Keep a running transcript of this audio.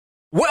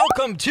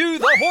Welcome to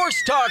the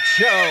Horse Talk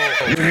Show.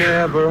 You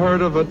never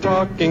heard of a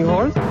talking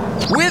horse?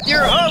 With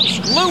your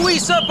host,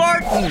 Louisa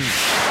Barton.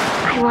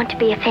 I want to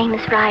be a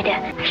famous rider.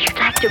 I should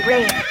like to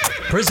race.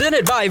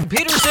 Presented by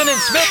Peterson and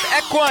Smith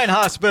Equine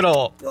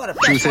Hospital.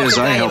 Truth is,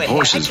 I help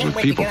horses with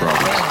people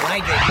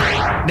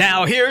problems.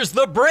 Now here's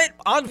the Brit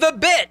on the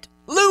bit,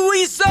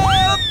 Louisa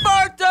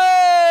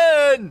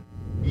Barton.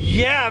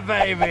 Yeah,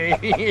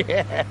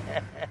 baby.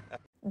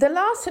 The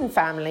Larson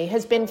family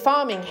has been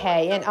farming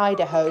hay in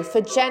Idaho for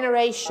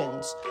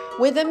generations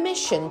with a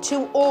mission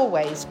to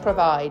always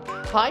provide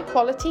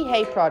high-quality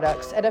hay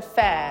products at a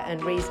fair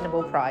and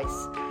reasonable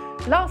price.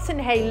 Larson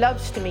Hay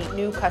loves to meet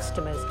new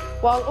customers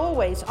while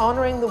always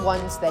honouring the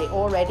ones they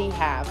already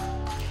have.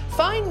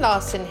 Find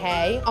Larson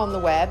Hay on the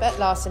web at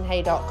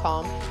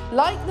larsonhay.com,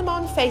 like them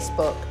on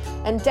Facebook,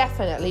 and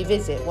definitely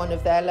visit one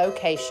of their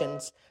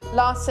locations.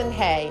 Larson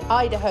Hay,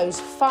 Idaho's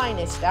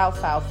finest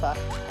alfalfa,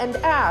 and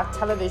our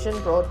television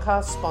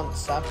broadcast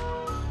sponsor.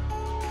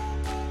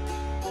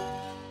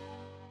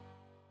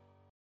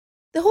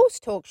 The Horse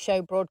Talk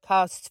Show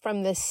broadcasts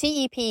from the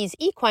CEP's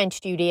Equine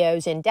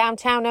Studios in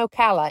downtown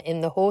Ocala in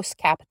the horse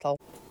capital.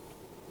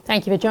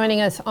 Thank you for joining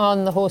us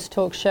on the Horse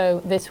Talk Show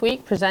this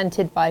week,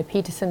 presented by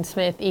Peterson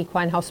Smith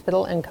Equine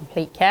Hospital and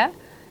Complete Care.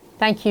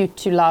 Thank you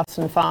to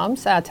Larson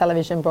Farms, our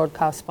television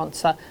broadcast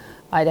sponsor,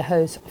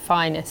 Idaho's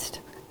finest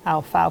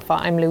alfalfa.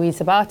 I'm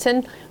Louisa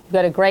Barton. We've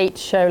got a great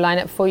show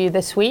lineup for you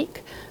this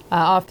week.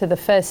 After the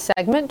first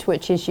segment,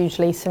 which is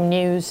usually some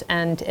news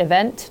and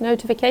event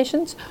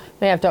notifications,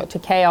 we have Dr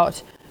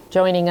Cayot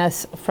joining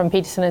us from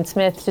Peterson and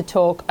Smith to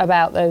talk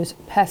about those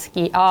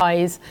pesky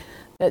eyes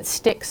that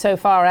stick so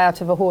far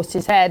out of a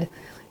horse's head.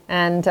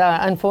 And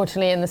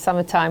unfortunately, in the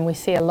summertime, we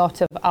see a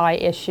lot of eye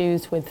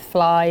issues with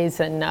flies.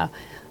 And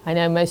I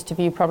know most of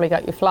you probably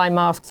got your fly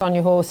masks on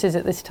your horses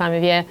at this time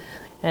of year,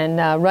 and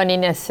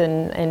runniness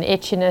and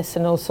itchiness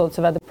and all sorts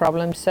of other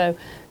problems. So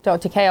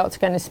Dr. Cayot's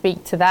going to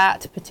speak to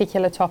that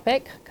particular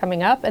topic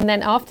coming up. And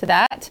then after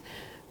that,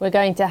 we're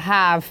going to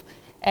have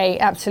a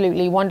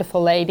absolutely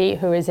wonderful lady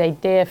who is a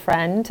dear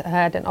friend. I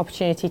had an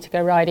opportunity to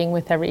go riding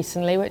with her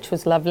recently, which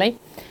was lovely.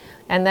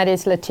 And that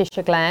is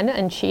Letitia Glenn.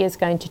 And she is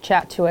going to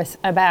chat to us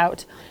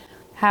about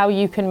how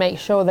you can make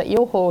sure that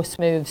your horse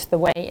moves the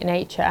way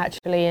nature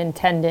actually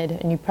intended.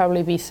 And you'd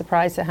probably be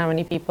surprised at how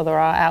many people there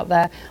are out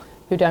there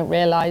who don't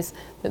realise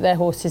that their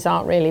horses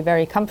aren't really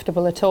very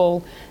comfortable at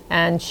all,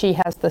 and she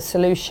has the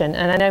solution.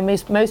 And I know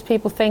most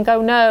people think,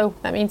 oh no,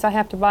 that means I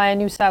have to buy a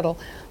new saddle,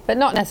 but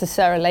not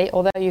necessarily,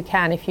 although you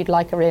can if you'd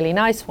like a really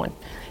nice one.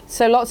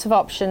 So lots of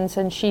options,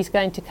 and she's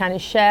going to kind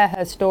of share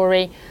her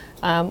story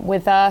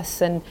with us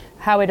and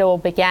how it all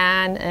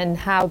began and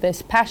how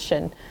this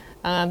passion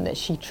that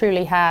she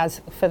truly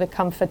has for the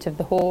comfort of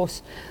the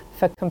horse,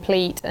 for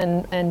complete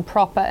and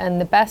proper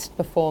and the best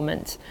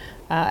performance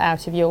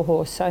out of your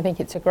horse. So I think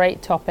it's a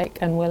great topic,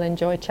 and we'll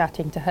enjoy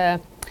chatting to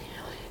her.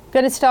 I'm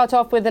going to start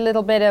off with a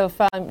little bit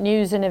of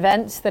news and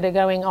events that are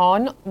going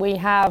on. We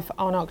have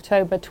on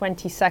October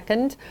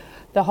 22nd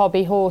the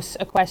Hobby Horse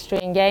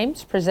Equestrian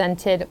Games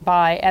presented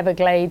by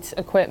Everglades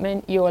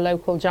Equipment, your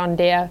local John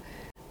Deere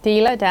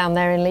dealer down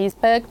there in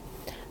Leesburg.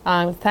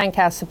 Thank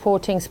our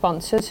supporting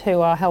sponsors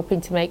who are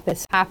helping to make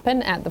this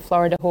happen at the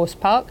Florida Horse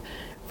Park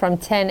from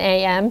 10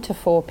 a.m. to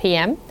 4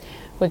 p.m.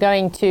 We're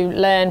going to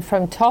learn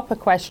from top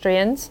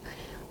equestrians,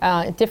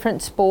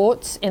 different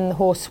sports in the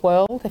horse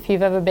world. If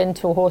you've ever been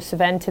to a horse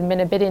event and been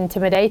a bit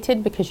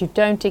intimidated because you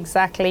don't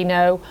exactly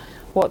know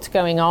what's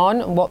going on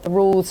and what the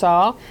rules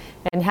are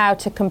and how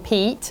to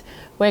compete,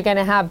 we're going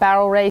to have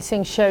barrel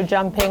racing, show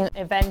jumping,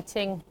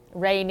 eventing,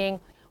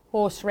 reining,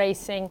 horse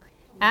racing,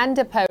 and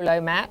a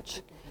polo match.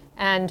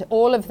 And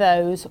all of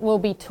those will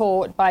be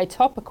taught by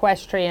top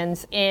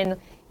equestrians in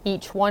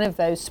each one of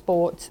those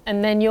sports.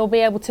 And then you'll be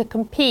able to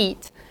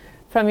compete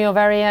from your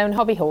very own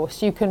hobby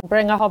horse. You can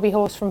bring a hobby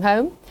horse from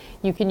home,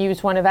 you can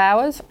use one of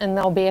ours, and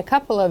there'll be a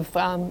couple of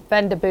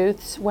vendor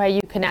booths where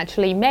you can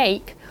actually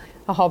make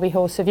a hobby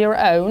horse of your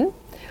own.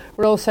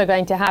 We're also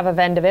going to have a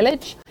vendor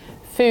village,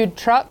 food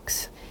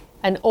trucks,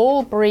 an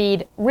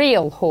all-breed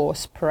real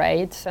horse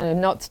parade, so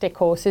not stick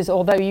horses,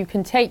 although you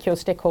can take your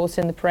stick horse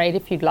in the parade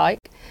if you'd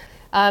like.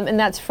 And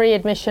that's free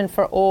admission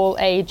for all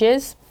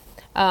ages.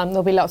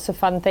 There'll be lots of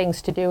fun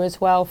things to do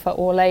as well for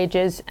all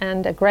ages,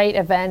 and a great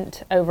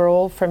event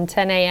overall from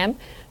 10 a.m.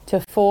 to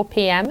 4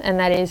 p.m. and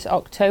that is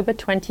October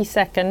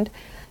 22nd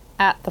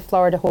at the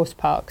Florida Horse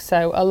Park.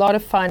 So a lot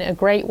of fun, a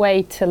great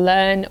way to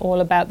learn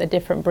all about the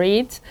different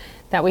breeds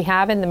that we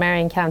have in the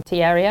Marion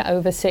County area,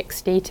 over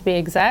 60 to be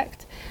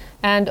exact,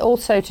 and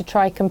also to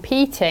try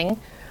competing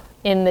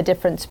in the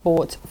different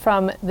sports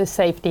from the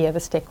safety of a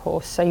stick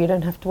horse, so you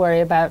don't have to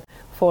worry about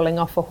falling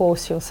off a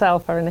horse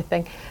yourself or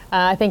anything.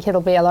 I think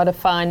it'll be a lot of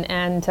fun,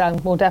 and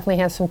we'll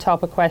definitely have some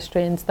top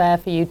equestrians there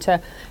for you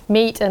to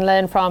meet and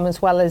learn from, as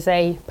well as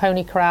a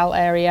pony corral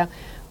area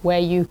where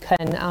you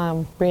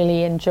can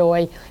really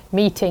enjoy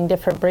meeting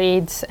different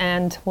breeds,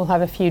 and we'll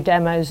have a few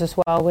demos as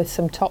well with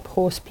some top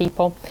horse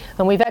people.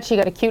 And we've actually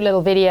got a cute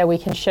little video we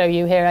can show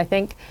you here, I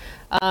think.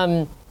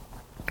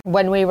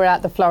 When we were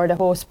at the Florida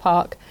Horse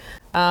Park,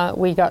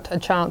 we got a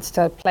chance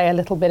to play a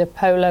little bit of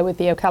polo with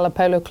the Ocala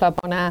Polo Club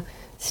on our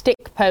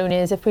stick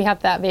ponies. If we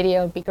have that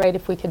video, it'd be great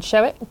if we could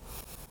show it.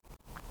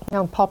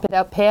 I'll pop it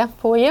up here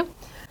for you.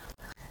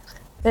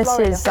 This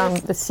is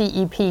the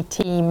CEP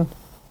team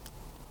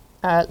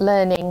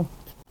learning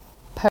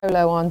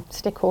polo on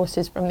stick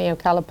horses from the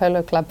Ocala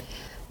Polo Club.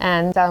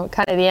 And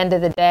kind of the end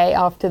of the day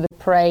after the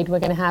parade, we're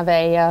going to have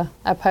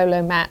a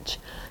polo match.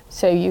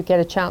 So you get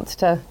a chance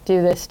to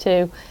do this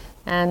too.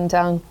 And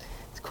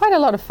it's quite a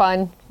lot of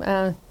fun.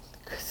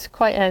 It's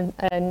quite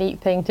a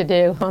neat thing to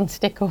do on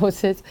stick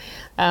horses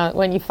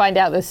when you find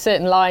out there's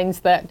certain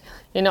lines that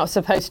you're not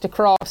supposed to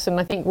cross. And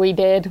I think we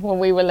did when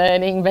we were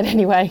learning. But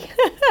anyway,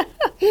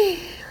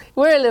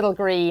 we're a little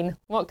green.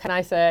 What can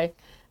I say?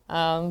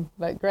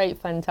 But great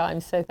fun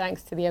times. So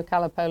thanks to the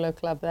Ocala Polo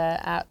Club there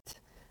at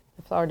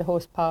the Florida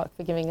Horse Park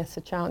for giving us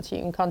a chance. You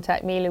can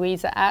contact me,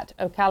 Louisa, at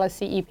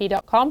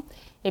ocalacep.com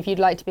if you'd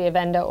like to be a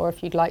vendor or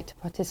if you'd like to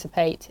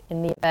participate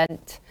in the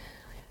event.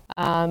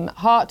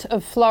 Heart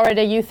of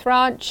Florida Youth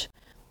Ranch,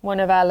 one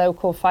of our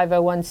local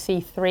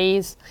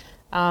 501c3s.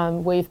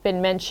 We've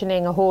been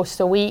mentioning a horse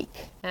a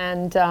week,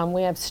 and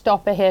we have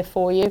Stopper here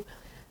for you.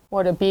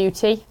 What a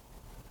beauty.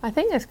 I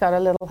think it's got a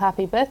little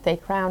happy birthday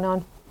crown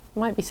on. It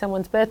might be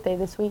someone's birthday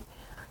this week.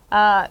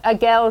 A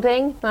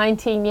gelding,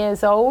 19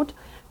 years old,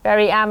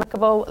 very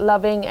amicable,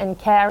 loving and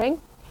caring.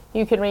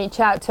 You can reach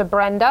out to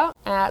Brenda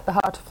at the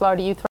Heart of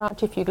Florida Youth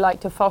Ranch if you'd like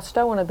to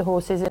foster one of the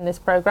horses in this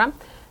program.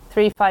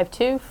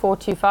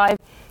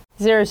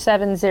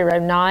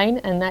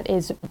 352-425-0709, and that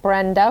is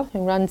Brenda,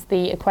 who runs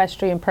the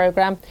equestrian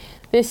program.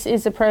 This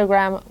is a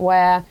program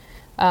where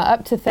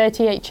up to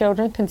 38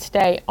 children can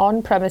stay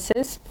on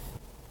premises.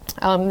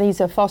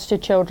 These are foster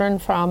children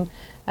from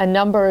a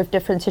number of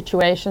different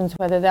situations,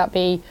 whether that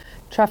be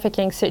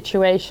trafficking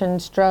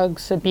situations,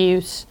 drugs,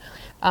 abuse.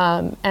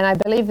 And I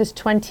believe there's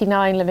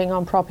 29 living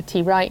on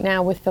property right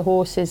now with the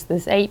horses.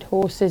 There's 8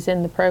 horses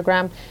in the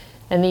program.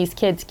 And these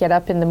kids get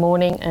up in the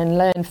morning and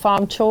learn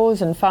farm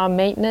chores and farm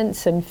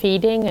maintenance and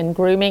feeding and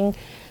grooming.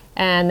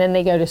 And then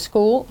they go to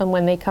school. And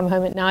when they come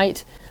home at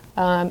night,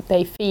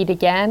 they feed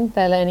again.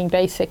 They're learning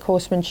basic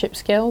horsemanship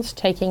skills,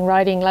 taking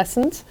riding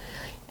lessons.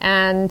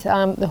 And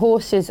the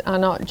horses are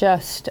not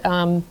just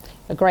a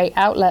great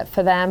outlet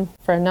for them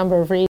for a number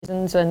of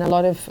reasons and a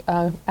lot of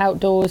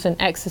outdoors and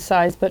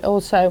exercise, but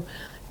also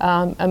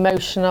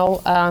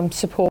emotional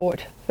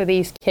support for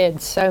these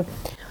kids. So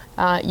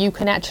you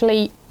can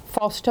actually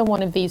foster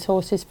one of these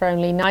horses for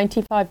only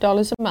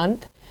 $95 a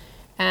month.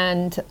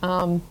 And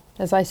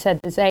as I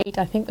said, there's 8.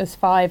 I think there's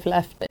 5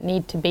 left that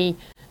need to be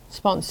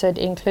sponsored,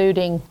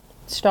 including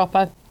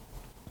Stopper.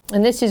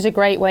 And this is a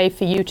great way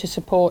for you to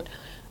support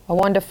a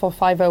wonderful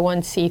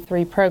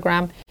 501c3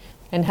 program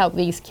and help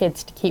these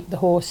kids to keep the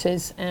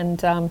horses.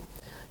 And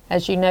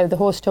as you know, the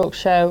Horse Talk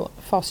Show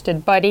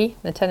fostered Buddy,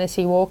 the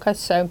Tennessee Walker.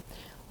 So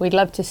we'd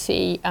love to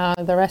see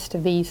the rest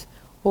of these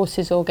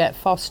horses all get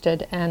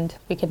fostered, and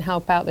we can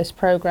help out this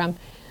program.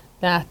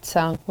 That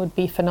would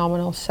be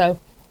phenomenal. So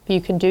if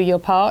you can do your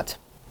part,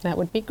 that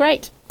would be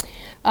great.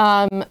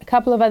 A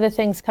couple of other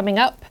things coming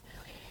up.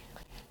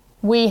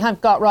 We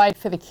have got Ride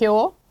for the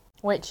Cure,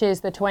 which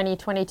is the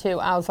 2022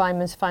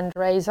 Alzheimer's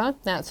fundraiser.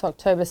 That's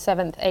October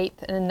 7th,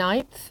 8th and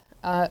 9th.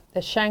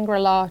 The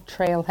Shangri-La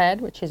Trailhead,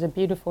 which is a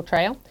beautiful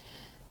trail.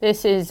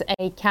 This is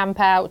a camp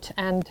out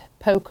and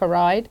poker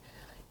ride,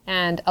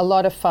 and a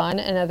lot of fun.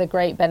 Another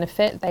great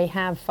benefit. They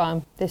have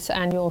this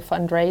annual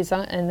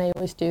fundraiser, and they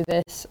always do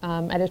this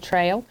at a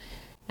trail,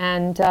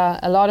 and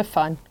a lot of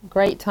fun.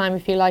 Great time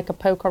if you like a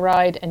poker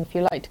ride, and if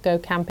you like to go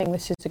camping.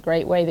 This is a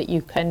great way that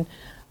you can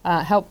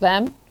help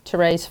them to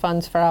raise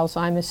funds for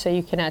Alzheimer's. So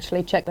you can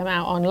actually check them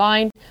out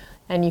online,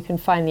 and you can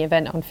find the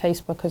event on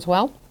Facebook as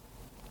well.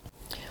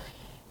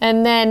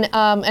 And then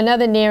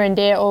another near and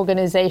dear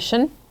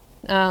organization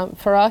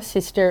for us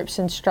is Stirrups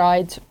and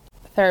Strides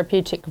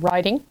Therapeutic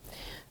Riding.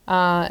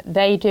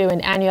 They do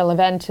an annual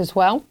event as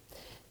well,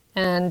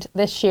 and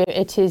this year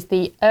it is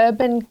the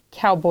Urban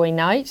Cowboy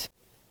Night,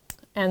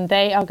 and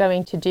they are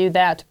going to do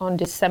that on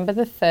December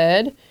the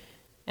 3rd,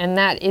 and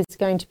that is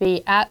going to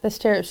be at the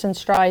Stirrups and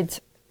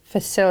Strides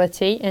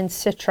facility in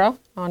Citra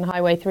on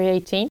Highway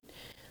 318.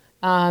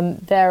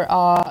 There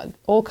are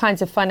all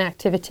kinds of fun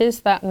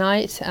activities that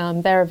night.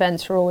 Their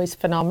events are always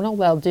phenomenal.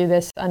 They'll do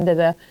this under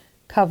the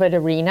covered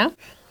arena,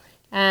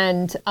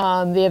 and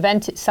the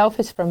event itself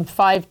is from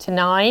 5 to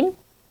 9.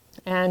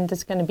 And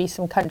there's going to be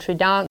some country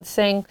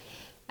dancing,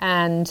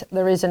 and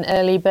there is an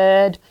early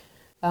bird,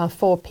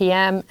 4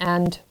 p.m.,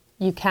 and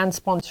you can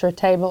sponsor a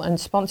table and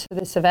sponsor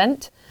this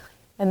event.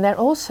 And they're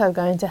also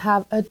going to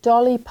have a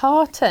Dolly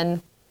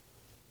Parton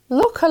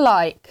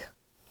look-alike,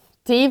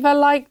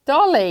 diva-like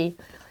Dolly.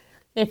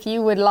 If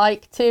you would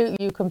like to,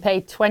 you can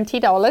pay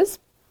 $20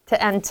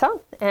 to enter,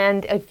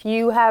 and if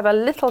you have a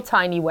little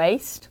tiny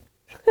waist,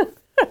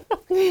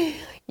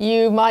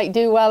 you might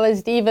do well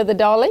as Diva the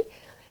Dolly.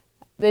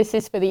 This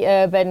is for the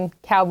Urban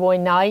Cowboy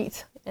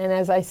Night, and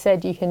as I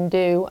said, you can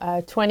do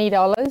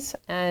 $20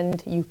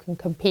 and you can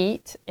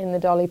compete in the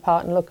Dolly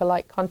Parton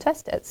Lookalike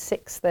contest at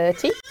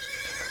 6:30.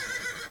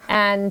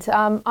 and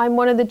I'm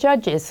one of the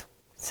judges.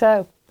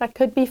 So that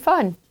could be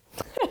fun.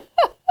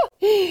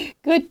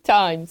 Good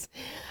times.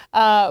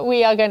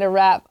 We are going to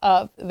wrap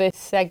up this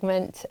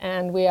segment,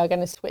 and we are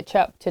going to switch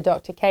up to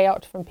Dr.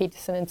 Cayot from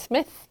Peterson and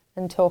Smith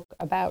and talk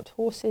about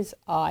horses'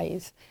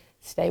 eyes.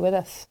 Stay with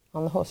us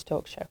on the Horse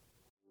Talk Show.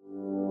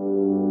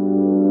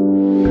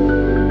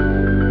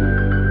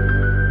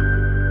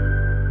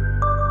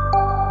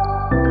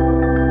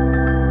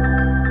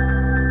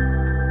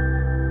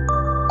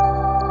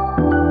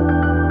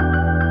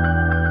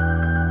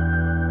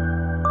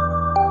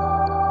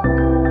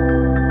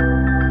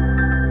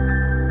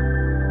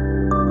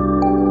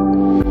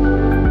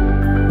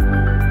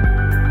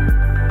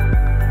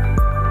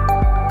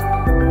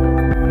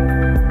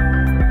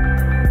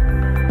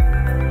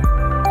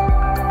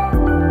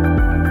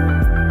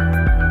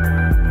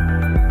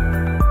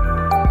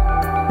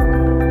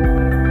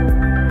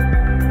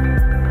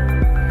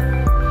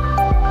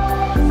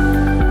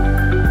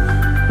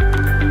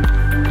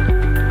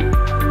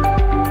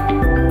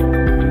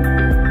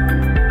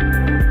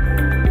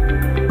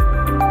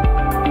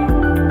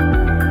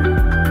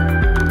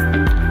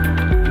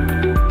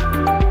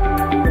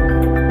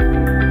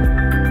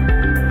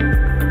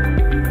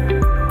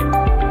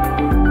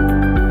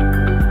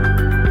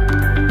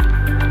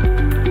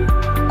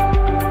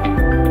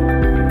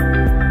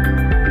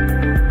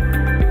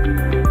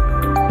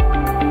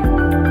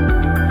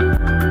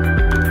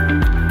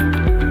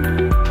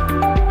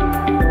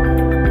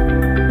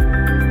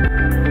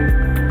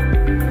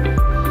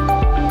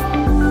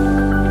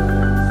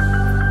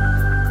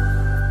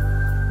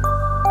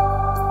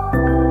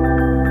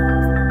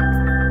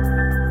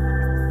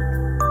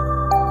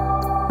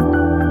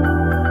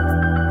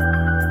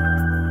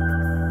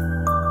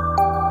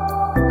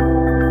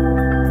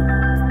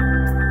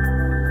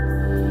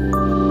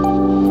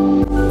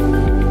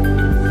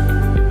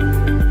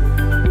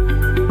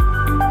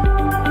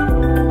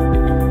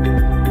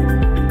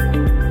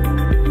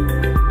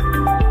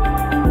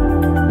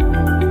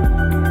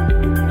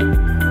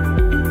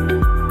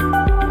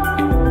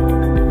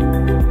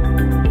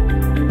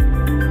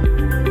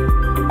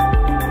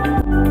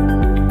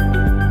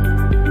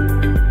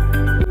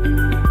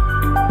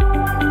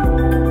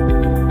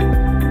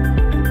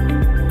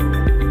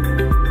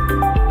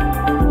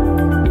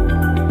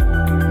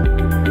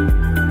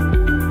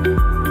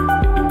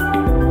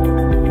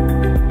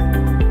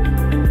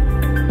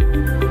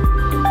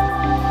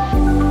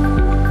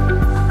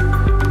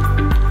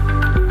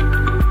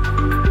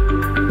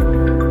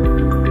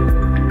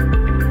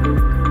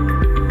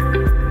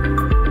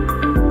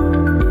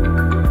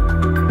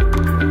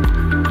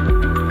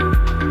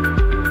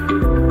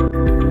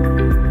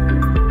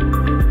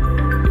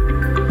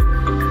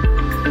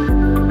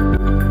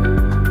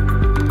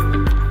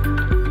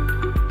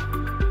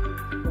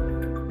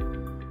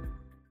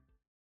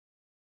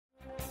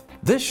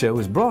 This show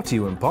is brought to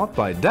you in part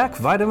by DAC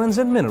Vitamins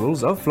and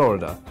Minerals of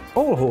Florida.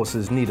 All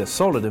horses need a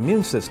solid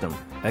immune system,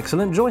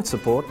 excellent joint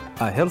support,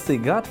 a healthy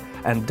gut,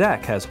 and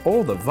DAC has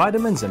all the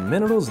vitamins and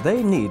minerals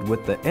they need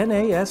with the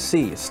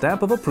NASC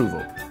stamp of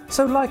approval.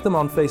 So like them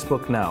on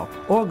Facebook now,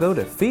 or go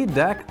to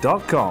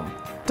feeddac.com.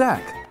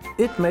 DAC,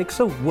 it makes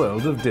a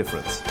world of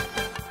difference.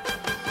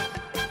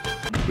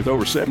 With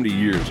over 70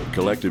 years of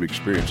collective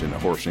experience in the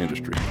horse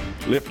industry,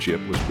 Lip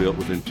Chip was built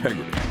with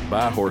integrity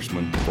by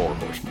horsemen for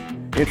horsemen.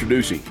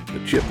 Introducing the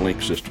Chip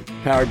Link system,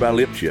 powered by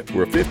Lip Chip,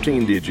 where a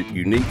 15-digit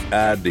unique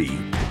ID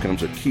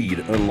becomes a key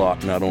to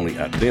unlock not only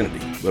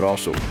identity, but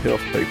also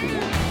health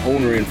paperwork,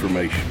 owner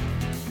information,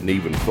 and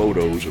even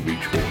photos of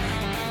each horse.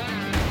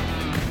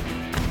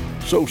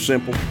 So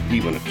simple,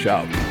 even a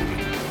child can do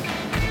it.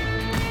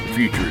 The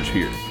future is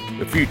here.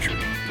 The future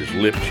is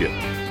Lip Chip.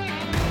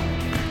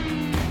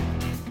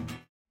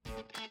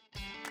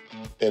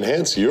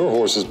 Enhance your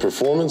horse's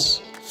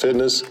performance,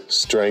 fitness,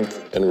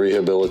 strength, and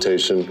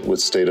rehabilitation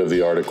with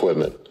state-of-the-art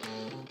equipment.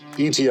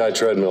 ETI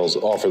treadmills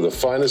offer the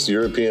finest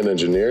European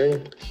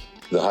engineering,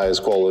 the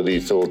highest quality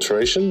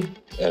filtration,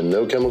 and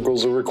no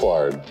chemicals are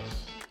required.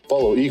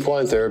 Follow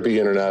Equine Therapy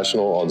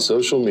International on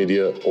social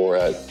media or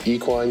at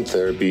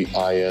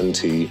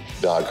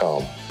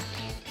equinetherapyint.com.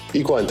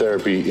 Equine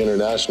Therapy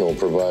International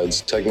provides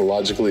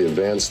technologically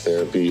advanced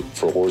therapy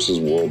for horses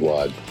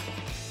worldwide.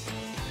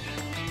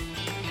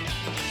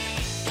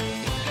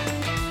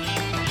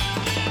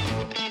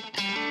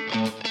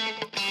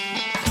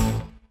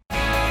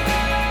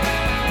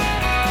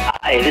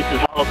 Hi, this is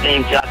Hall of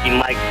Fame jockey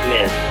Mike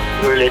Smith.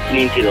 You're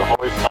listening to the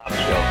Horse Talk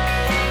Show.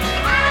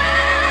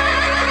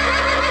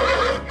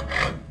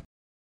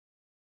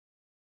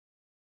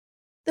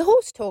 The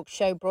Horse Talk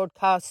Show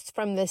broadcasts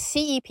from the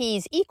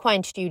CEP's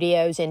Equine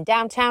Studios in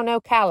downtown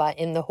Ocala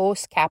in the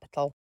horse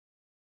capital.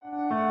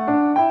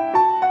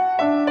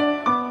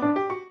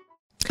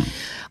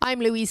 I'm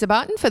Louisa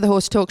Barton for the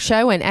Horse Talk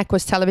Show and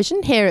Equus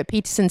Television here at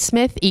Peterson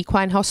Smith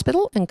Equine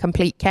Hospital and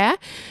Complete Care,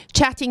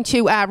 chatting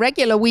to our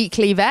regular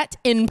weekly vet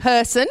in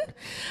person.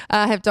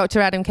 I have Dr.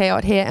 Adam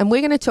Cayot here, and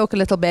we're going to talk a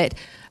little bit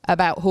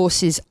about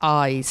horses'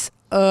 eyes.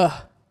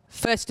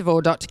 First of all,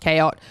 Dr.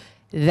 Cayot,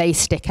 they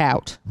stick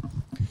out.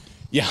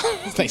 Yeah,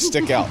 they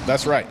stick out.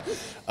 That's right.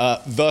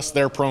 Thus,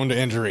 they're prone to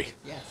injury.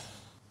 Yes.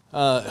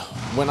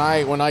 When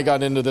I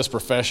got into this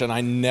profession,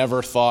 I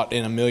never thought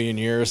in a million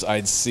years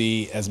I'd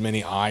see as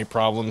many eye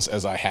problems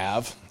as I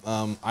have.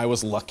 I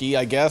was lucky,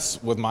 I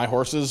guess, with my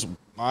horses.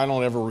 I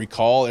don't ever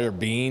recall there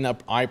being an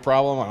eye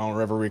problem. I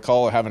don't ever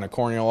recall having a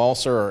corneal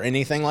ulcer or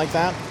anything like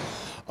that.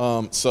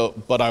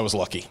 But I was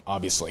lucky,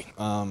 obviously.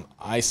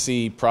 I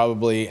see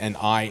probably an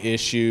eye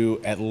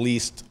issue at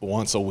least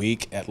once a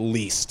week, at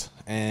least.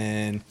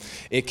 And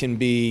it can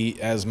be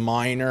as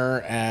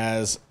minor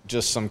as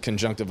just some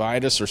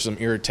conjunctivitis or some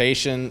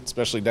irritation,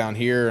 especially down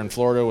here in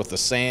Florida with the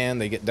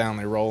sand. They get down,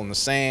 they roll in the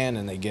sand,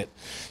 and they get,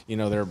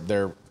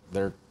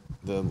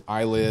 the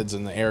eyelids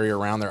and the area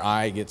around their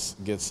eye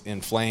gets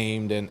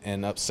inflamed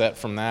and upset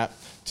from that,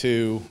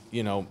 to,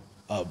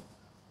 a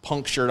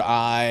punctured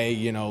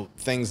eye,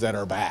 things that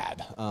are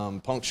bad.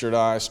 Punctured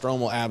eye,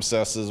 stromal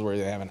abscesses where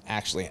they have an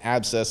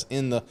abscess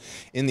in the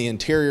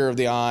interior of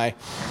the eye.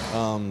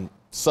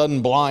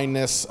 Sudden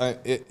blindness.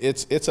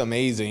 It's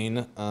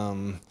amazing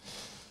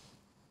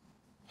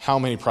how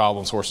many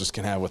problems horses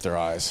can have with their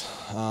eyes.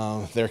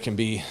 There can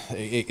be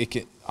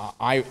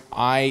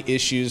eye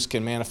issues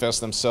can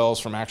manifest themselves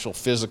from actual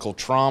physical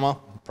trauma,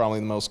 probably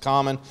the most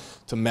common,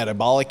 to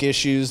metabolic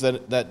issues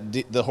that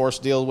the horse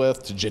deals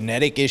with, to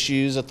genetic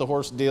issues that the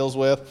horse deals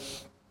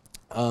with.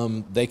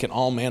 They can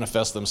all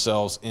manifest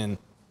themselves in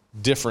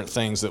different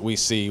things that we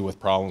see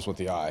with problems with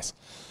the eyes.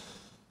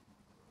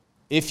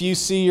 If you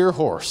see your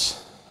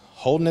horse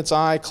holding its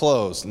eye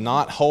closed,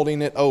 not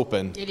holding it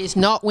open, it is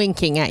not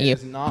winking at you. It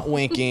is not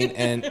winking,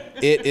 and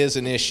it is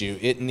an issue.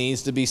 It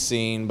needs to be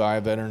seen by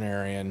a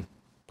veterinarian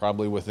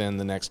probably within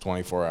the next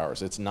 24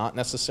 hours. It's not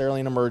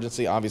necessarily an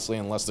emergency, obviously,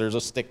 unless there's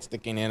a stick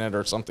sticking in it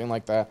or something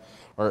like that,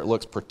 or it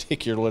looks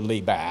particularly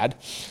bad.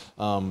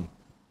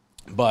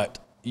 But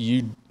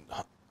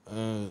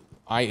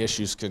eye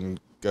issues can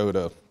go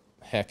to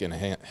heck in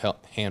a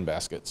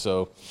handbasket.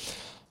 So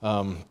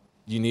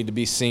you need to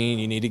be seen.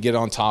 You need to get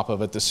on top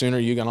of it. The sooner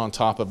you get on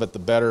top of it, the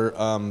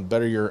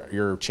better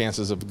your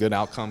chances of a good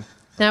outcome.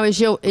 Now,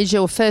 is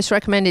your first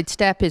recommended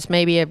step is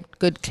maybe a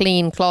good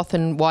clean cloth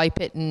and wipe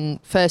it, and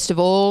first of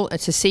all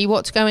to see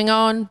what's going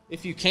on?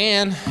 If you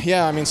can,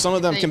 yeah. I mean, some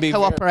of them can be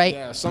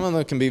cooperate. Some of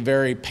them can be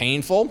very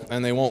painful,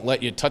 and they won't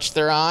let you touch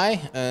their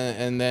eye,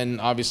 and then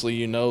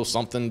obviously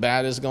something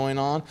bad is going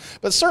on.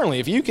 But certainly,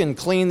 if you can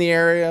clean the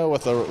area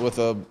with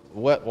a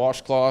wet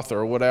washcloth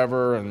or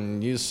whatever,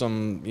 and use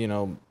some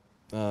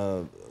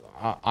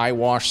eye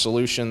wash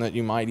solution that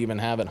you might even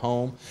have at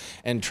home,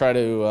 and try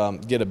to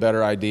get a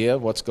better idea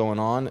of what's going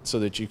on, so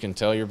that you can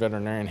tell your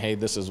veterinarian, hey,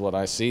 this is what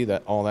I see,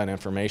 that all that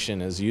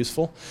information is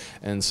useful.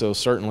 And so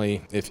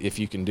certainly if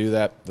you can do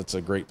that, that's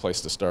a great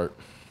place to start.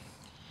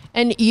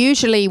 And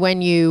usually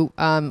when you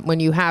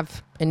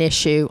have an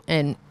issue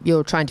and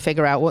you're trying to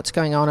figure out what's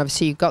going on,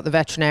 obviously you've got the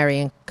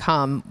veterinarian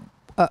come.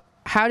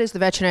 How does the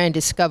veterinarian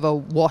discover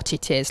what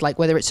it is, like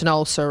whether it's an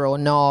ulcer or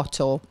not?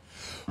 Or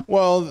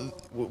well,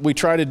 we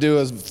try to do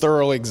as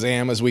thorough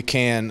exam as we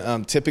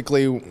can.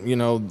 Typically,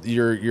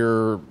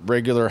 your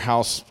regular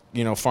house,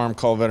 farm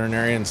call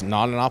veterinarian's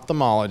not an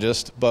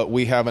ophthalmologist, but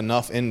we have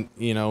enough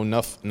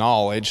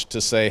knowledge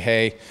to say,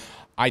 hey,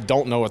 I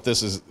don't know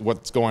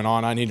what's going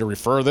on. I need to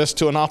refer this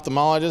to an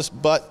ophthalmologist.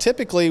 But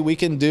typically, we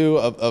can do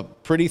a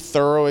pretty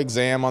thorough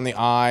exam on the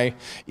eye,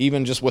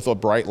 even just with a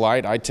bright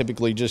light. I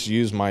typically just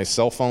use my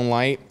cell phone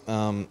light.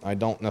 I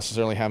don't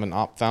necessarily have an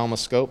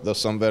ophthalmoscope, though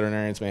some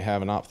veterinarians may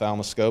have an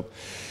ophthalmoscope.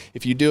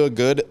 If you do a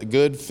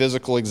good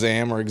physical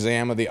exam or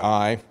exam of the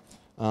eye,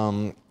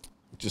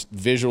 just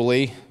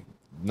visually,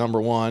 number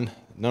one.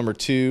 Number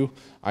two,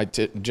 I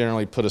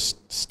generally put a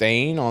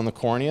stain on the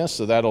cornea,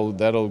 so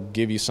that'll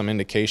give you some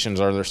indications.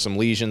 Are there some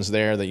lesions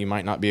there that you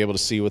might not be able to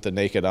see with the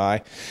naked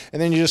eye?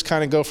 And then you just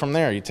kind of go from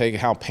there. You take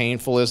how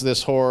painful is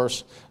this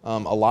horse. A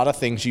lot of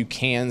things you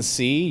can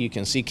see. You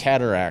can see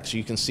cataracts.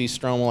 You can see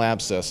stromal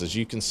abscesses.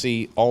 You can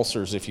see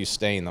ulcers if you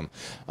stain them.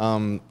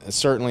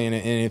 Certainly, and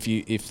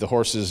if the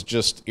horse is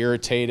just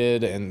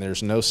irritated and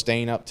there's no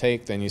stain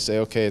uptake, then you say,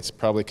 okay, it's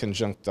probably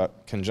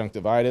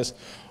conjunctivitis.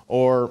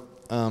 Or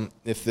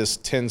if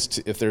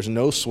there's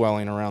no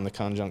swelling around the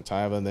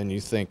conjunctiva, then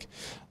you think,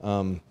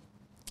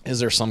 is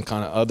there some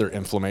kind of other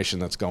inflammation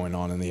that's going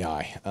on in the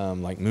eye,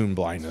 like moon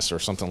blindness or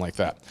something like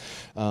that?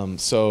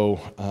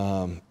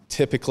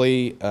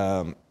 Typically,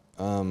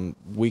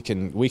 we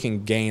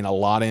can gain a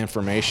lot of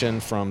information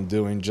from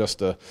doing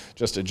just a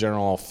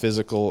general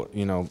physical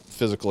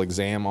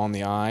exam on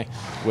the eye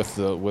with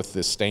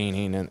the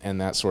staining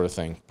and that sort of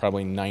thing.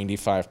 Probably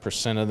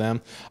 95% of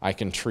them I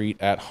can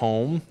treat at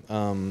home.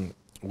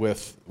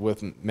 With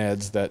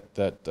meds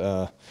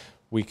that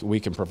we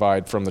can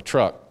provide from the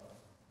truck.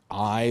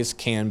 Eyes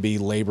can be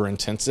labor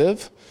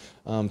intensive.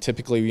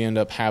 Typically, we end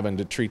up having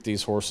to treat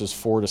these horses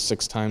 4 to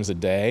 6 times a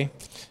day,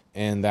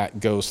 and that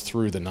goes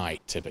through the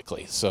night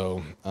typically.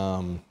 So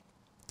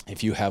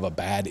if you have a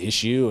bad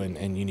issue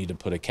and you need to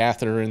put a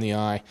catheter in the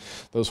eye,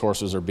 those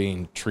horses are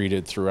being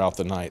treated throughout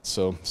the night.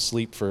 So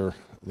sleep for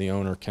the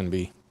owner can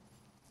be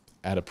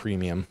at a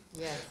premium.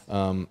 Yes.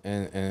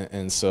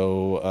 And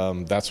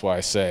so that's why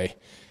I say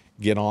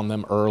get on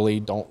them early.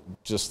 Don't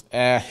just,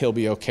 he'll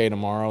be okay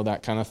tomorrow,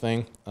 that kind of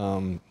thing,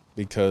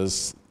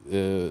 because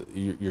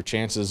your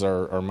chances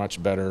are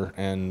much better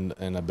and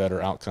a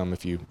better outcome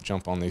if you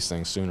jump on these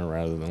things sooner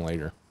rather than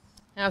later.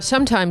 Now,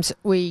 sometimes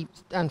we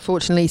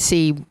unfortunately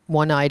see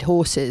one-eyed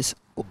horses.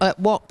 At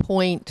what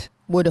point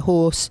would a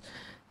horse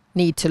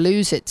need to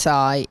lose its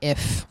eye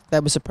if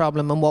there was a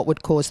problem, and what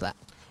would cause that?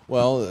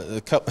 Well,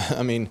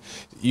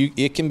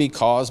 it can be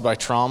caused by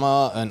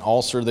trauma, an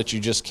ulcer that you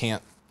just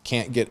can't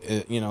get.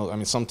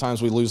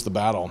 Sometimes we lose the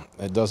battle.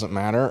 It doesn't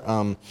matter.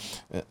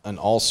 An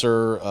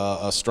ulcer,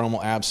 a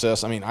stromal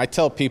abscess. I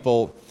tell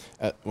people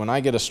when I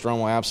get a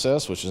stromal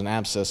abscess, which is an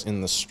abscess in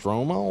the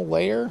stromal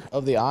layer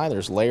of the eye,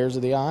 there's layers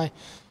of the eye,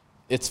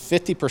 it's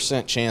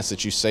 50% chance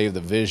that you save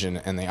the vision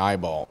and the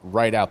eyeball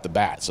right out the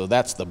bat. So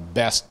that's the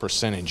best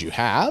percentage you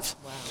have.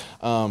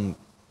 Wow.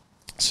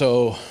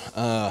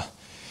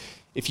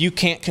 If you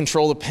can't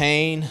control the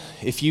pain,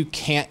 if you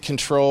can't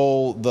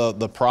control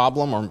the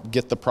problem or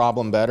get the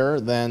problem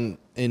better, then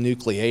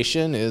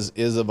enucleation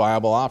is a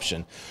viable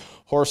option.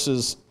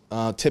 Horses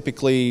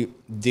typically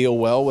deal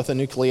well with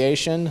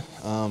enucleation.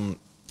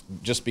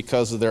 Just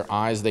because of their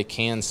eyes, they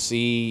can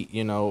see,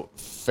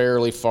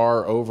 fairly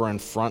far over in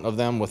front of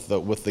them with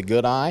the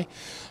good eye.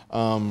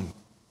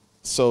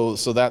 So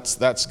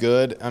that's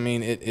good.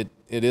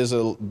 It is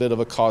a bit of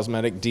a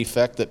cosmetic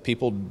defect that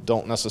people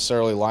don't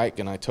necessarily like,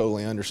 and I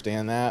totally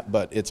understand that,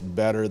 but it's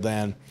better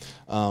than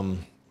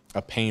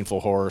a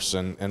painful horse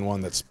and one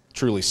that's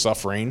truly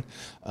suffering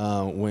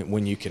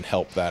when you can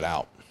help that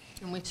out.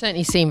 And we've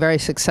certainly seen very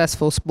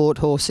successful sport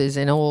horses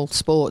in all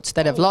sports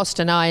that have lost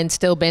an eye and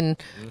still been,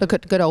 look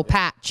at good old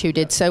Patch, who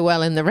did so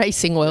well in the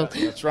racing world.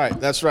 Yeah,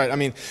 that's right.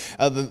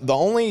 The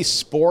only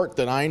sport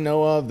that I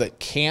know of that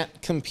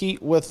can't compete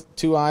with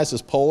two eyes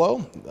is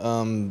polo.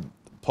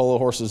 Polo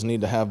horses need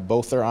to have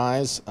both their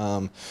eyes.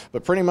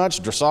 But pretty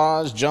much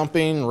dressage,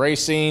 jumping,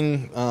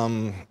 racing,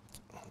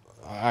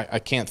 I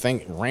can't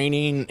think,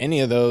 reining,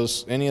 any of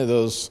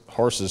those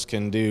horses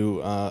can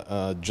do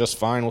just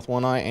fine with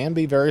one eye and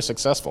be very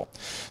successful.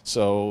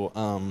 So,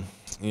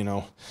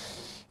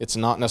 it's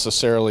not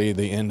necessarily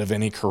the end of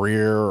any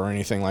career or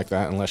anything like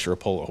that unless you're a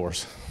polo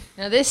horse.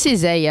 Now, this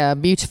is a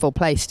beautiful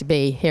place to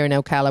be here in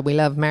Ocala. We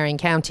love Marion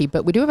County,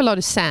 but we do have a lot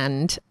of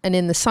sand, and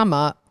in the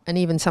summer and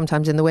even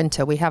sometimes in the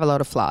winter, we have a lot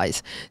of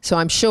flies. So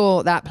I'm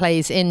sure that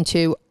plays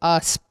into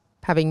us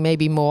having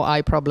maybe more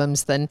eye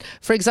problems than,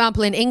 for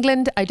example, in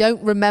England, I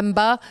don't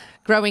remember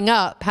growing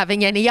up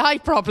having any eye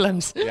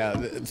problems. Yeah,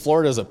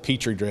 Florida's a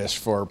petri dish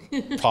for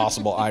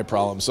possible eye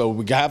problems. So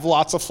we have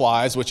lots of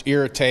flies, which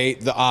irritate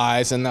the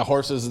eyes, and the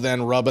horses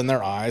then rub in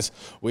their eyes.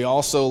 We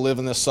also live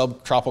in this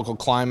subtropical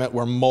climate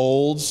where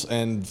molds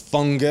and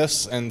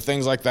fungus and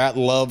things like that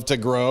love to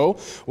grow,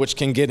 which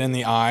can get in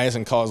the eyes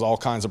and cause all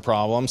kinds of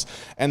problems.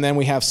 And then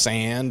we have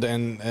sand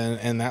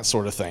and that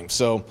sort of thing.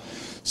 So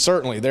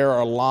certainly, there are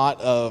a lot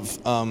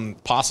of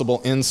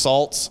possible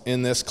insults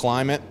in this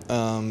climate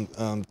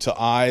to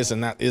eyes,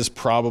 and that is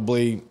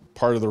probably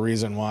part of the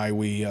reason why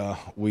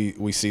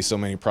we see so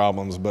many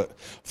problems. But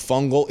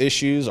fungal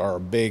issues are a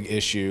big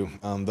issue.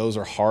 Those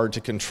are hard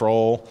to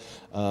control.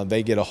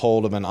 They get a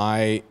hold of an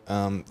eye.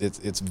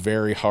 It's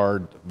very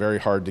hard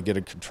to get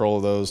a control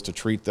of those, to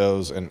treat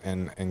those,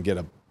 and get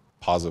a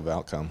positive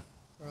outcome.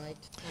 Right,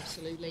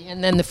 absolutely.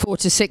 And then the 4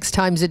 to 6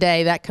 times a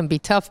day, that can be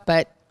tough,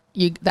 but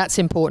that's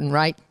important,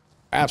 right?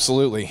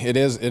 Absolutely. It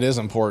is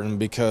important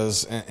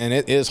because, and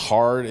it is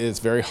hard. It's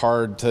very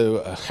hard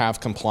to have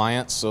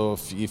compliance. So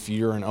if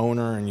you're an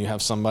owner and you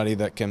have somebody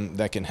that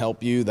can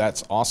help you,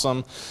 that's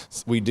awesome.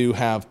 We do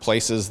have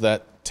places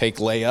that take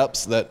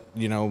layups that,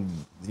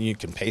 you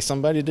can pay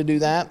somebody to do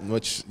that,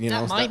 which,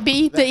 that might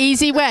be the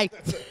easy way.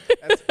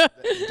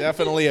 That's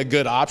definitely a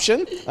good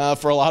option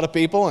for a lot of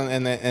people,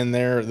 and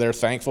they're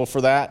thankful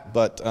for that.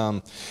 But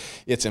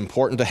it's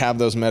important to have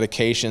those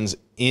medications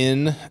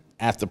in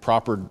at the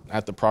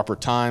proper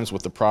times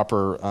with the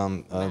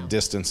proper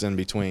distance in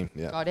between.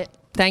 Yeah. Got it.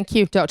 Thank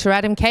you, Dr.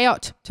 Adam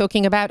Cayot,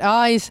 talking about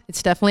eyes.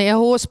 It's definitely a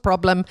horse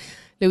problem.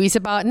 Louisa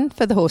Barton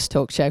for the Horse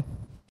Talk Show.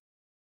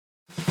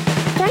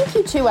 Thank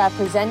you to our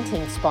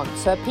presenting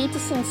sponsor,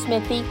 Peterson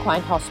Smith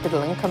Equine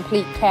Hospital and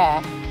Complete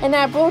Care, and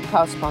our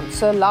broadcast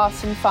sponsor,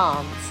 Larson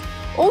Farms.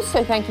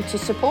 Also, thank you to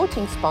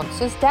supporting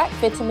sponsors, DAC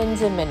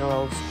Vitamins and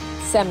Minerals,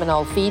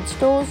 Seminole Feed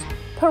Stores,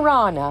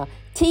 Piranha,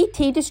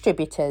 TT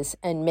Distributors,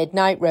 and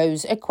Midnight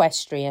Rose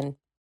Equestrian.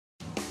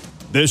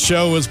 This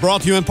show is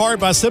brought to you in part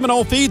by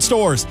Seminole Feed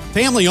Stores,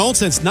 family owned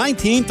since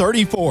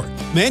 1934.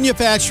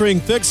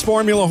 Manufacturing fixed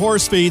formula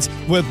horse feeds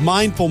with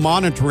mindful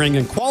monitoring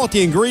and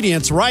quality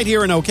ingredients right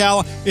here in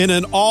Ocala in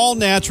an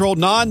all-natural,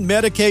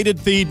 non-medicated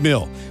feed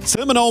mill.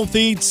 Seminole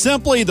Feed,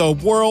 simply the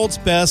world's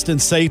best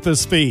and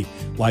safest feed.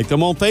 Like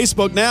them on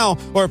Facebook now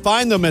or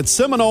find them at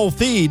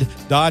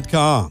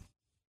SeminoleFeed.com.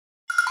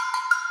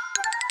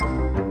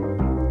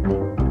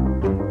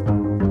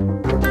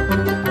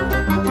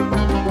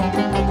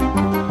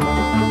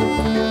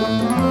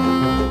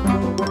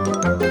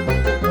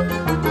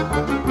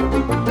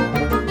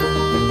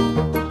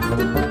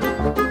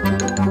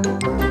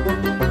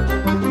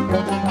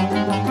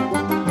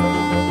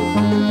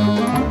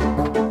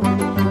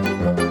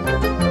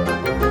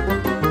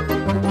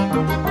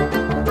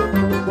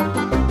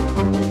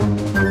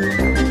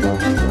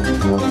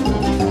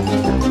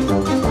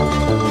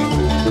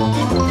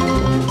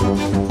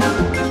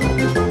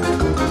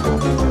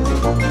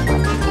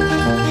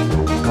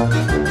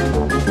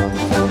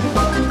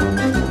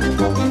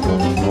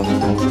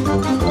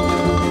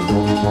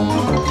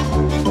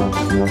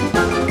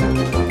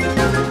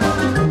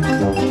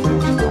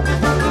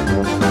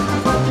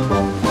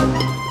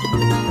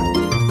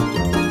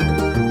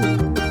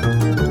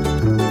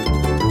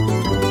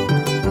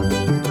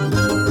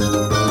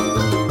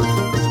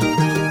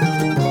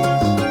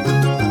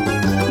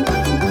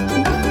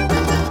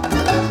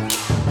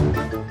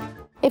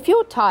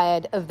 you're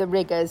tired of the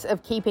rigours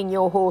of keeping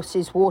your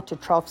horse's water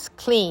troughs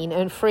clean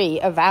and free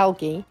of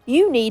algae,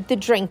 you need the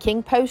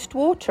Drinking Post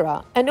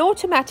Waterer, an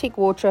automatic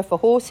waterer for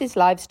horses,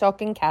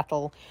 livestock and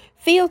cattle.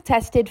 Field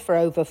tested for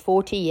over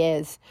 40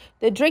 years.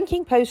 The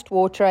Drinking Post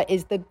Waterer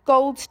is the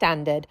gold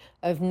standard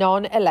of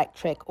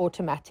non-electric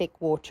automatic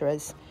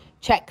waterers.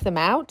 Check them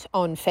out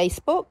on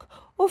Facebook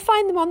or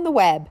find them on the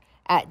web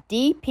at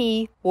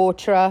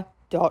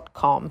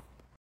dpwaterer.com.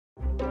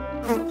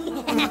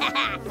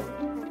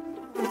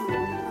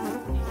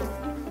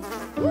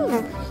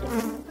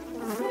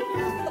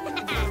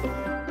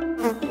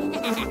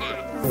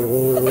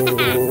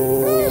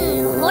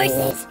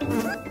 Horses.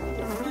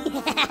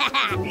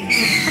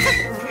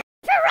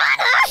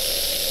 Piranha!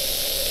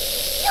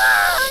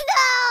 Oh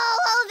no!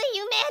 Oh, the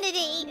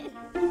humanity!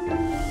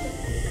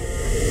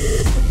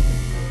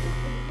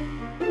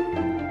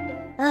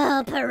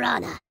 Oh,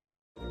 piranha.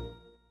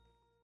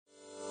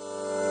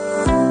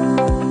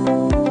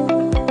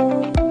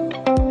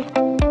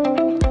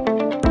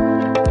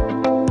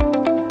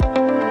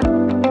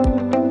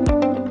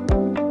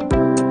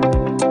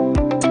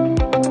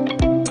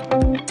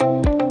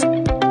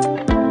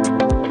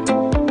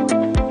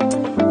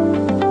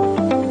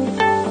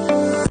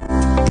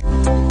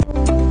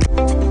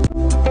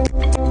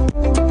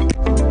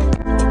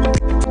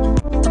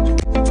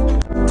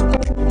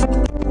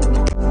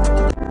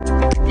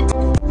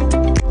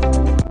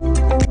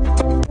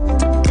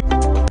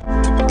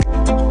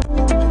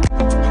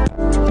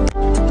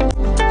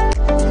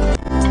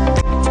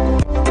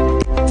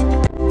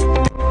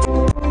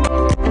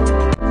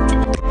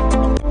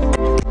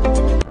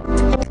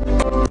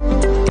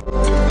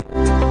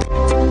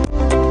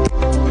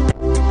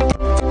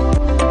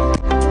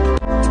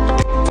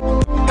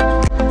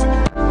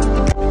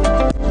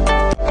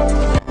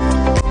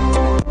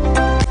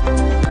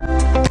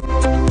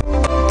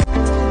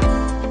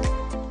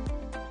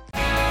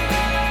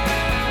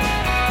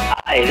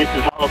 Hi, this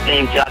is Hall of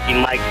Fame jockey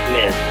Mike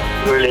Smith.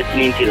 You're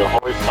listening to the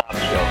Horse Talk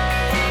Show.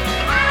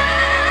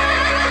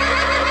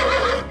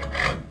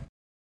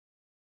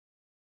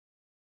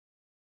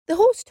 The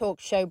Horse Talk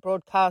Show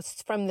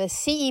broadcasts from the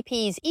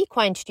CEP's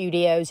Equine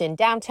Studios in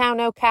downtown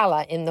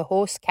Ocala in the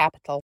horse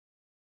capital.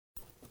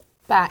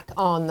 Back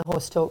on the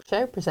Horse Talk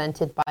Show,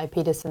 presented by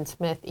Peterson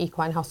Smith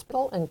Equine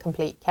Hospital and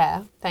Complete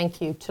Care. Thank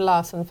you to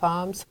Larson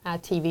Farms, our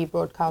TV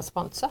broadcast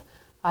sponsor,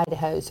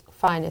 Idaho's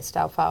finest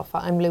alfalfa.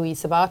 I'm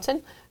Louisa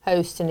Barton,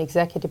 host and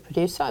executive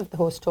producer of the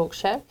Horse Talk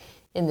Show.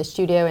 In the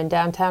studio in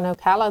downtown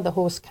Ocala, the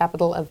horse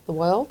capital of the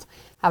world.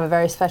 I have a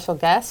very special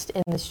guest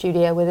in the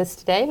studio with us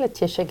today,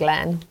 Letitia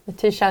Glenn.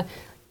 Letitia,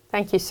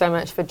 thank you so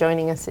much for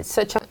joining us. It's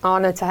such an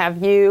honor to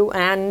have you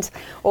and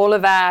all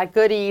of our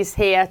goodies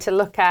here to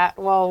look at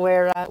while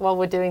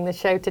we're doing the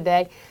show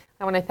today.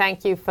 I want to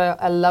thank you for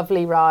a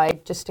lovely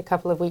ride just a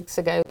couple of weeks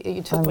ago.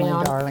 You took me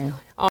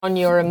on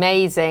your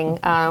amazing,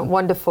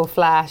 wonderful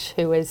Flash,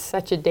 who is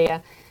such a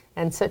dear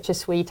and such a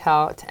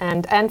sweetheart,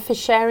 and for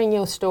sharing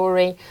your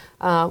story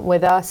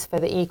with us for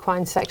the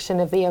equine section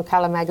of the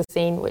Ocala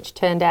magazine, which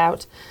turned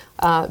out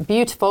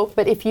beautiful.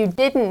 But if you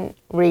didn't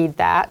read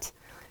that,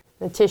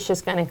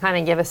 Letitia's going to kind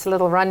of give us a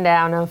little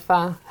rundown of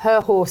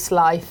her horse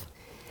life.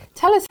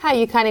 Tell us how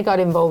you kind of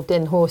got involved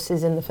in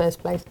horses in the first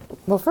place.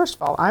 Well, first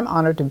of all, I'm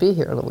honored to be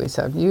here,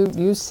 Louisa.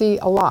 You see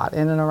a lot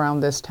in and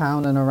around this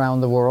town and around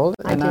the world,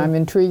 and I'm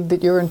intrigued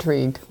that you're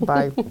intrigued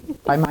by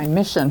my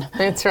mission.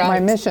 That's right. My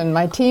mission.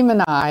 My team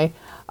and I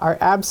are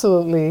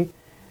absolutely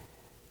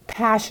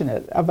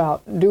passionate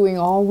about doing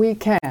all we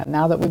can,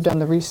 now that we've done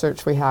the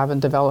research we have and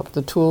developed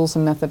the tools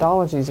and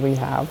methodologies we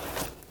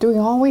have, doing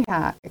all we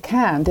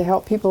can to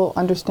help people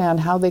understand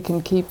how they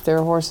can keep their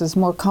horses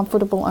more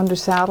comfortable under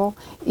saddle,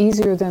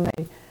 easier than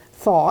they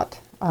thought.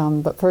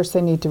 But first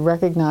they need to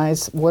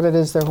recognize what it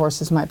is their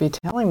horses might be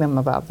telling them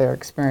about their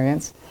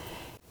experience.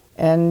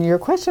 And your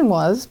question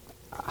was,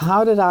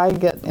 how did I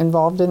get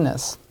involved in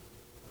this?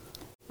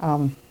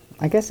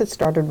 I guess it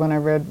started when I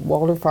read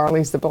Walter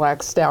Farley's The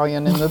Black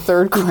Stallion in the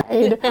third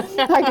grade.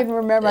 I can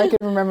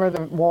remember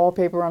the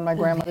wallpaper on my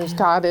grandmother's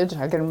cottage.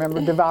 I can remember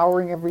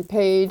devouring every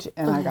page,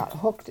 and I got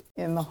hooked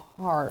in the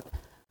heart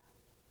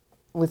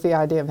with the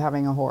idea of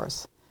having a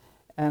horse.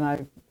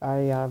 And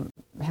I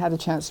had a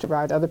chance to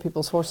ride other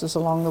people's horses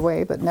along the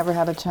way, but never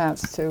had a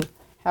chance to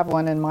have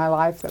one in my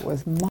life that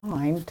was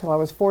mine till I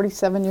was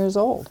 47 years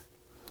old.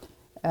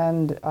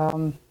 And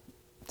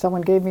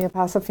someone gave me a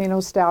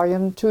Pasofino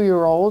stallion,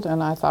 2-year-old,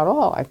 and I thought,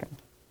 oh,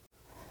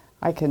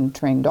 I can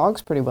train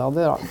dogs pretty well.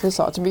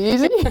 This ought to be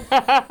easy.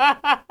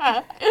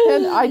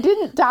 And I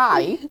didn't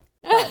die.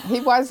 He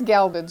was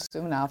gelded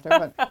soon after,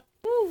 but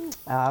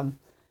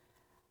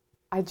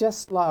I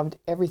just loved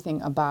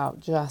everything about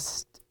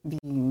just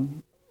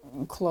being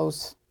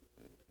close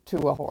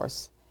to a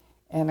horse.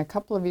 And a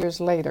couple of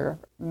years later,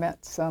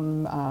 met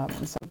some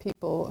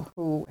people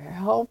who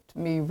helped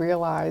me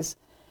realize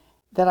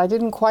that I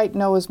didn't quite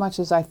know as much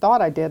as I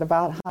thought I did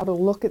about how to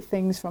look at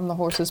things from the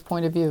horse's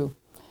point of view.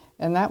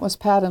 And that was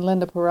Pat and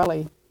Linda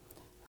Pirelli,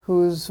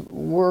 whose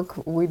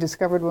work we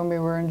discovered when we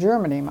were in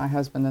Germany, my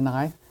husband and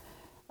I.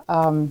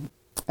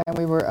 and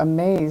we were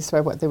amazed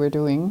by what they were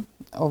doing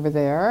over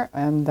there.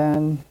 And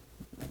then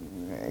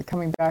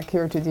coming back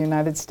here to the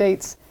United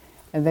States,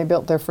 and they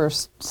built their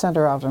first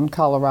center out in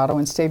Colorado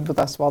and stayed with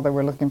us while they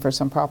were looking for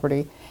some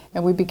property.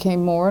 And we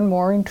became more and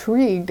more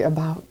intrigued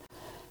about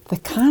the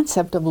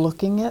concept of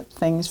looking at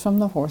things from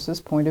the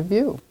horse's point of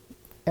view.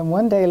 And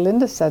one day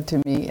Linda said to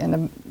me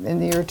in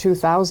the year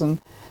 2000,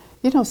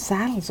 you know,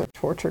 saddles are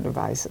torture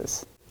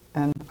devices.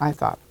 And I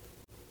thought,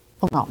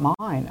 well, not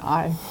mine.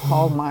 I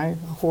hauled my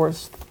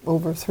horse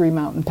over 3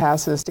 mountain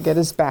passes to get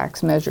his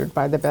backs measured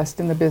by the best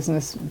in the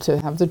business to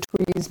have the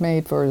trees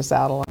made for his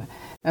saddle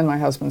and my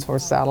husband's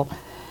horse saddle.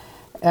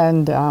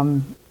 And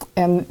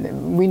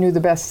we knew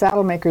the best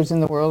saddle makers in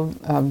the world.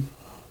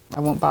 I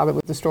won't bother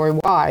with the story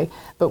why,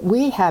 but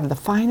we had the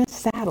finest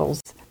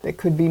saddles that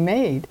could be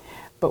made.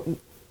 But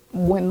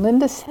when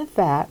Linda said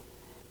that,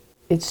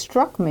 it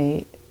struck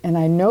me, and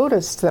I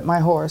noticed that my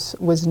horse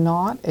was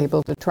not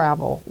able to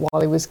travel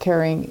while he was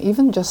carrying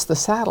even just the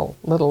saddle,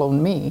 let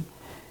alone me.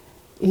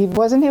 He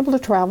wasn't able to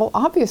travel,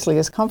 obviously,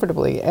 as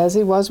comfortably as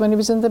he was when he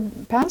was in the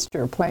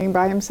pasture playing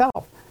by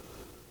himself.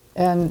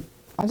 And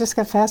I just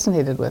got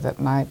fascinated with it,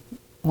 and I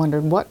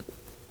wondered what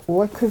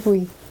could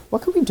we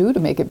do to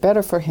make it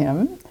better for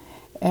him.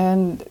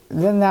 And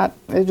then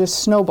it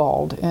just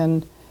snowballed.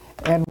 And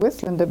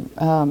with Linda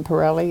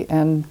Pirelli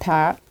and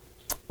Pat,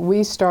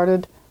 we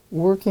started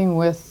working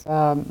with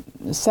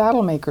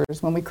saddle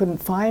makers when we couldn't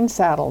find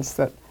saddles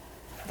that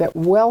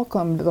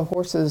welcomed the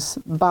horse's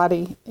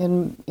body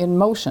in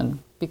motion.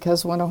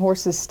 Because when a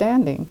horse is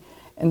standing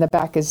and the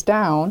back is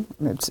down,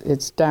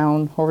 it's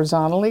down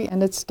horizontally,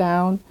 and it's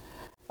down,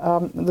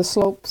 the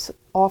slopes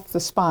off the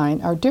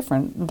spine are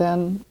different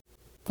than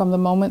from the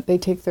moment they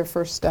take their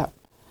first step.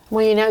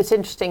 Well, you know, it's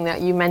interesting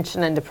that you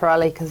mentioned Linda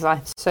Pirelli, because I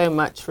have so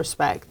much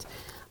respect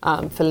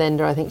for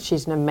Linda. I think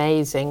she's an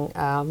amazing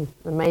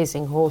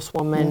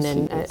horsewoman, yes,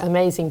 and an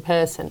amazing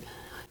person.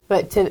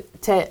 But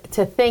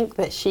to think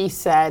that she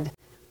said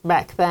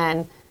back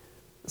then,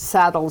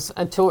 saddles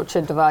are torture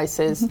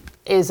devices,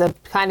 is a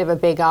kind of a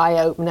big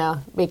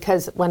eye-opener,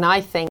 because when I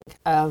think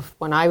of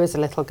when I was a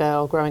little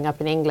girl growing up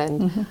in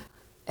England,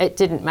 it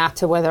didn't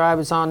matter whether I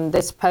was on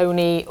this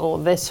pony or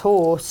this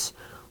horse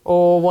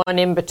or one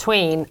in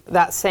between.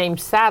 That same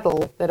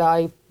saddle that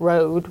I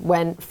rode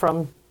went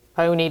from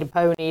pony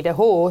to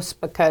horse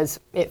because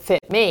it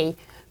fit me,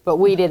 but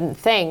we didn't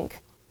think,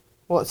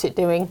 what's it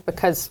doing?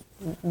 Because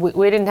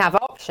we didn't have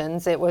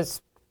options. It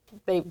was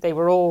they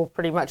were all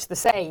pretty much the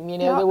same. You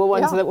know, there were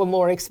ones that were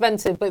more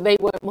expensive, but they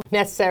weren't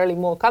necessarily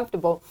more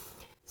comfortable.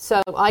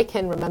 So I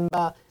can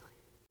remember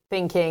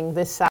thinking,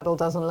 this saddle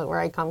doesn't look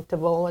very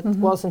comfortable. It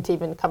wasn't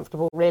even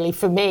comfortable really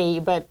for me,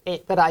 but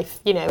it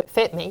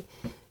fit me.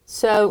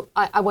 So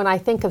when I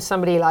think of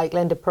somebody like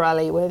Linda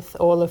Pirelli with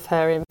all of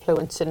her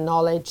influence and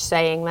knowledge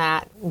saying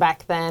that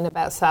back then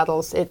about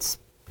saddles,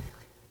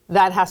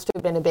 that has to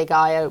have been a big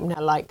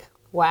eye-opener, like,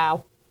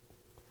 wow.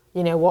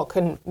 You know,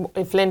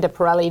 if Linda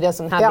Pirelli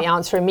doesn't have the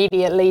answer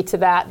immediately to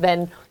that,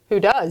 then who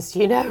does,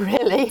 you know,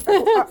 really?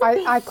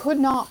 I could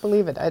not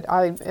believe it.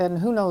 And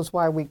who knows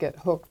why we get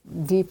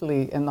hooked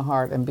deeply in the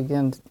heart and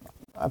begin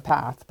a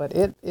path, but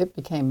it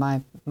became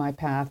my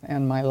path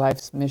and my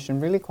life's mission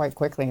really quite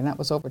quickly, and that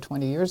was over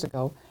 20 years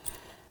ago.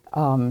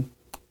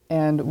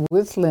 And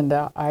with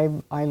Linda,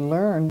 I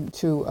learned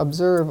to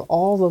observe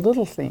all the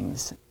little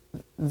things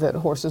that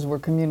horses were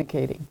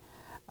communicating.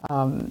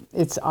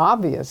 It's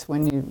obvious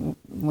when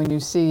you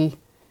see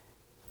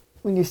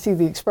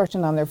the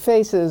expression on their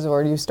faces,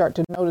 or you start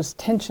to notice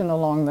tension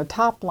along the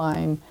top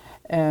line,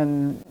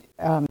 and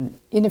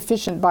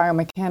inefficient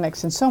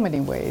biomechanics in so many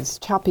ways.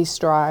 Choppy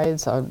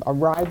strides, a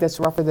ride that's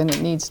rougher than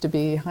it needs to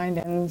be, hind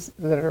ends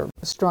that are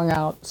strung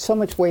out, so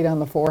much weight on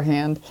the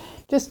forehand,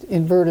 just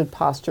inverted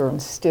posture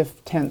and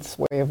stiff, tense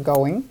way of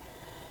going.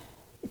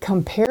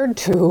 Compared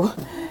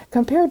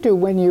to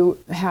when you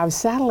have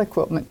saddle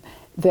equipment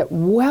that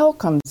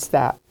welcomes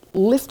that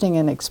lifting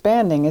and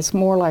expanding, it's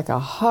more like a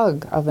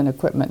hug of an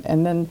equipment,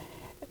 and then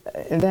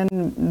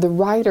the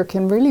rider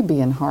can really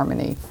be in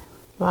harmony.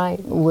 Right.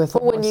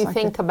 But when you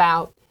think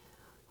about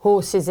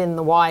horses in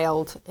the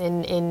wild,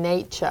 in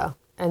nature,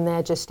 and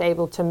they're just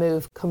able to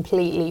move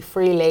completely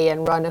freely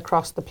and run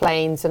across the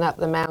plains and up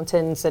the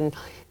mountains, and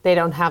they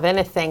don't have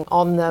anything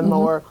on them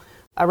or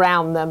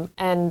around them,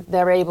 and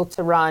they're able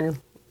to run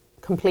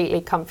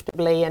completely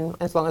comfortably, and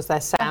as long as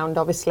they're sound,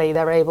 obviously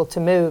they're able to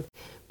move.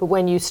 But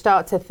when you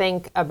start to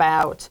think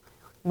about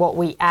what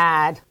we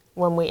add,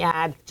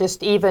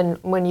 just even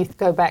when you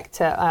go back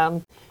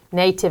to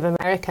Native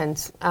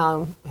Americans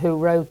who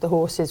rode the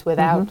horses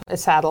without a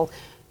saddle,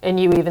 and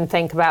you even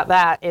think about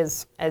that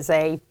as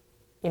a,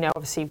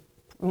 obviously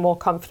more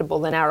comfortable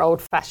than our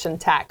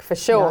old-fashioned tack for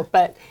sure.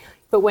 Yeah.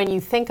 But when you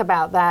think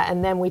about that,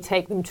 and then we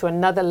take them to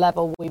another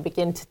level, we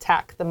begin to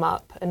tack them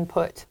up and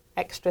put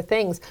extra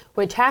things,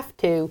 which have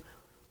to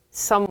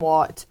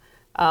somewhat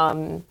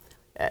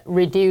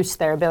reduce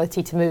their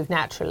ability to move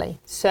naturally.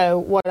 So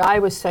what I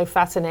was so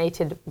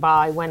fascinated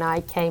by when I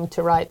came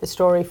to write the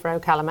story for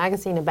Ocala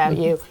magazine about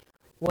you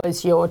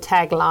was your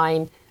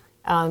tagline,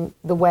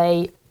 the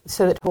way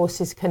so that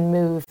horses can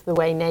move the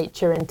way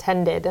nature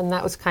intended. And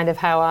that was kind of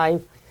how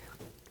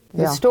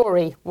the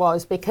story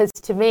was, because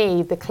to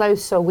me, the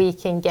closer we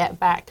can get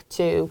back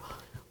to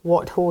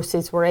what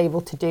horses were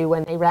able to do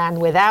when they ran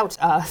without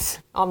us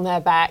on their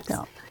backs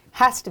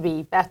has to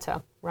be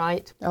better,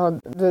 right?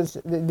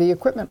 The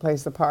equipment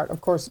plays the part.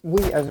 Of course,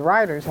 we as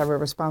riders have a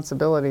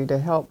responsibility to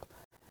help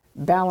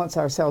balance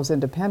ourselves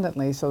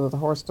independently so that the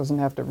horse doesn't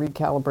have to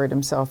recalibrate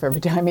himself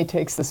every time he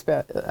takes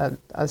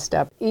a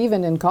step,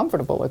 even in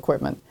comfortable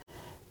equipment.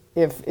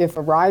 If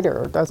a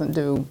rider doesn't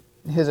do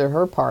his or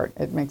her part,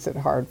 it makes it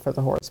hard for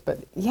the horse. But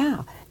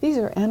yeah, these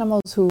are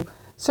animals who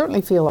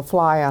certainly feel a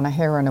fly on a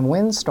hair in a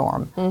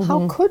windstorm. Mm-hmm.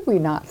 How could we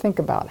not think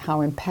about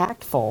how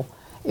impactful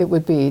it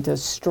would be to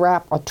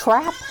strap a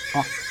trap?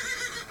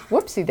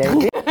 Whoopsie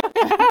daisy.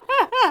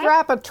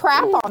 Strap a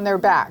trap on their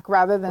back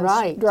rather than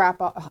strap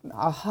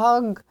a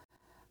hug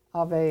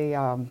of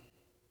a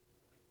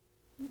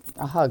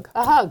hug.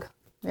 A hug.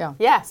 Yeah.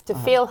 Yes, to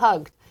feel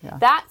hugged. Yeah.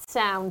 That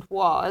sound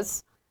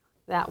was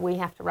that we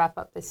have to wrap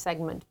up this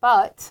segment,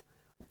 but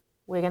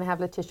we're going to have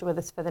Letitia with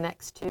us for the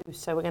next two,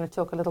 so we're going to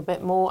talk a little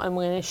bit more, and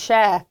we're going to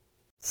share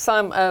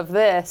some of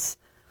this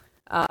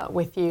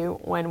with you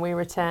when we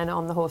return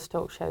on the Horse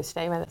Talk Show.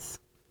 Stay with us.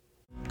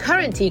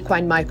 Current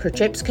equine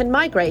microchips can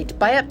migrate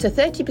by up to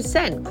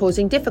 30%,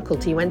 causing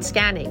difficulty when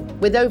scanning.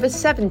 With over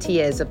 70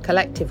 years of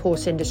collective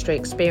horse industry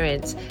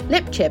experience,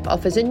 LipChip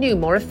offers a new,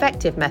 more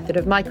effective method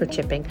of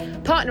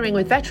microchipping, partnering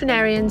with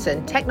veterinarians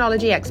and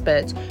technology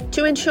experts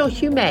to ensure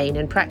humane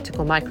and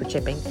practical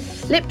microchipping.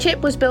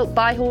 LipChip was built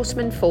by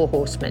horsemen for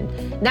horsemen.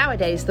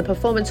 Nowadays, the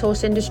performance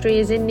horse industry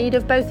is in need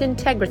of both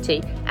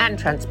integrity and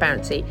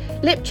transparency.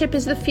 LipChip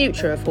is the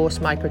future of horse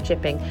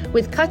microchipping,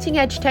 with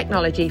cutting-edge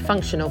technology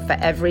functional for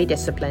every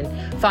discipline.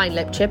 Find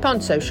LipChip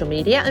on social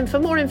media, and for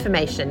more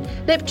information,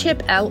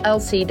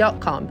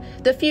 lipchipllc.com.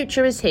 The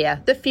future is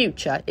here. The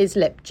future is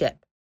LipChip.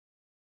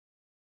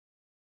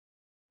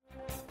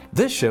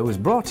 This show is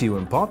brought to you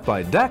in part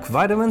by DAC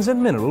Vitamins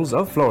and Minerals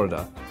of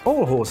Florida.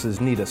 All horses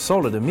need a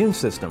solid immune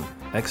system,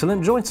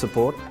 excellent joint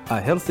support, a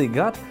healthy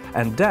gut,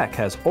 and DAC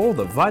has all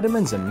the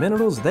vitamins and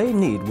minerals they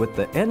need with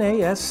the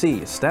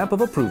NASC stamp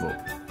of approval.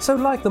 So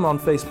like them on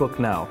Facebook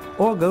now,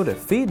 or go to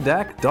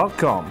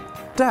feeddac.com.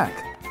 DAC.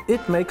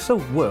 It makes a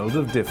world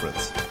of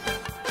difference.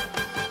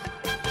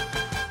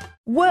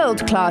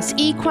 World-class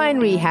equine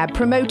rehab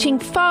promoting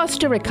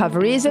faster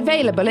recovery is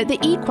available at the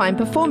Equine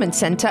Performance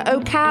Centre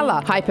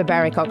Ocala.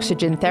 Hyperbaric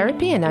oxygen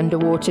therapy, an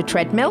underwater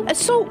treadmill, a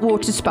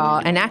saltwater spa,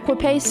 an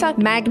aquapacer,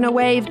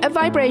 MagnaWave, a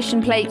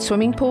vibration plate,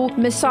 swimming pool,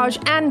 massage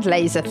and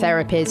laser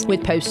therapies.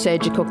 With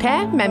post-surgical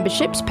care,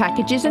 memberships,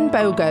 packages and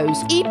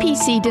BOGOs,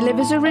 EPC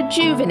delivers a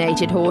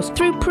rejuvenated horse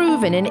through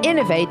proven and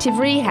innovative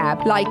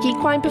rehab. Like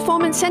Equine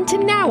Performance Centre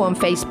now on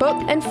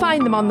Facebook and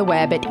find them on the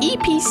web at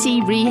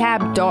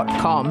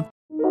epcrehab.com.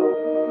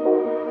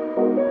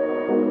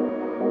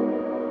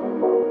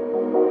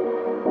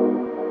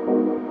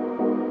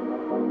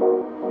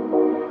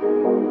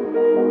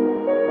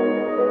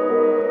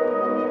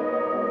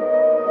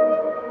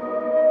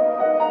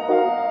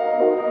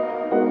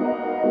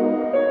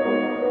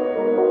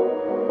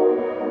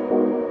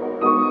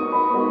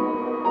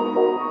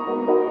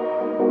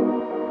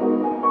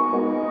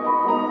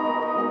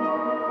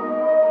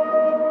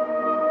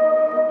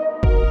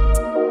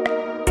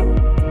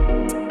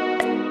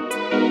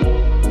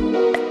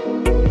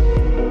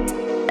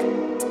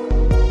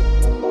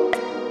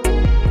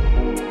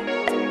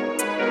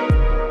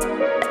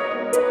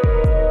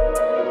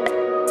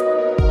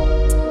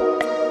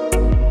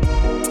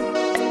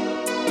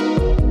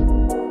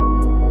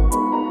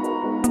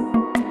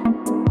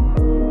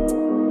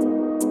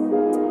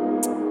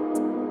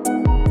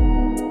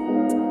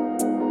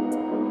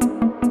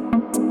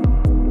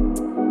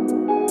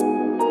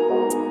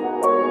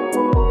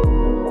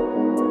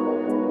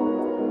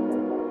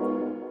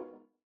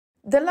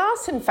 The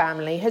Larson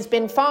family has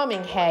been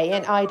farming hay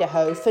in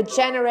Idaho for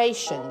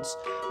generations,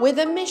 with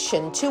a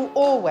mission to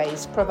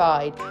always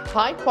provide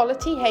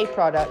high-quality hay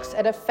products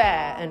at a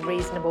fair and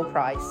reasonable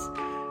price.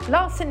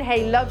 Larson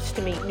Hay loves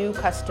to meet new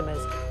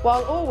customers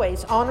while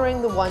always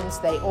honouring the ones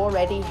they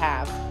already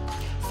have.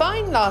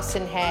 Find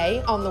Larson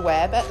Hay on the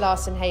web at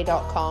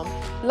larsonhay.com,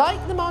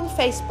 like them on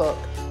Facebook,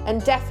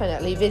 and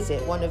definitely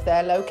visit one of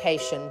their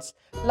locations.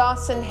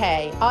 Larson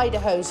Hay,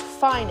 Idaho's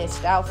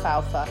finest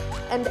alfalfa,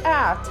 and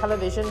our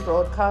television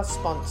broadcast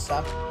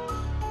sponsor.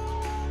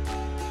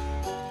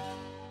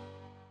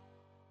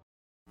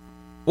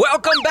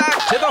 Welcome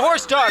back to the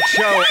Horse Talk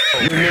Show.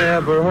 You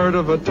never heard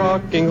of a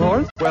talking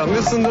horse? Well,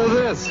 listen to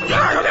this.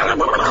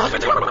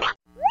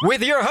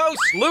 With your host,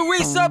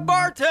 Louisa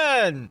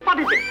Barton. What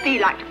does it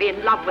feel like to be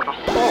in love with a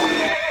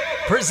horse?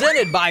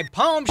 Presented by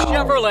Palm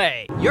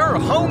Chevrolet, your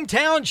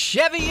hometown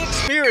Chevy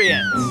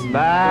experience.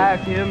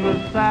 Back in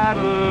the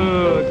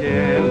saddle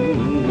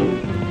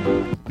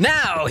again.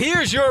 Now,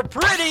 here's your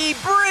pretty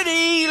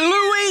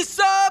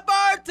Louisa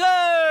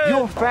Barton.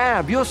 You're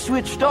fab. You're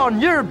switched on.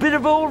 You're a bit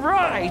of all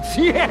right.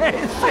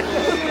 Yes.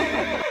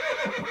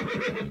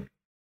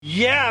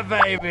 Yeah,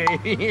 baby.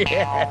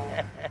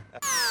 Yeah.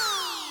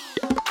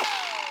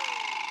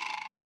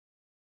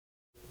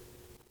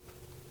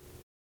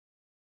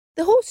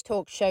 Horse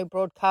Talk Show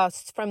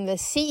broadcasts from the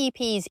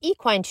CEP's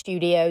Equine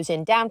Studios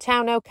in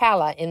downtown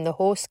Ocala in the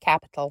horse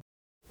capital.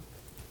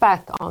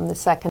 Back on the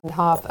second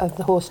half of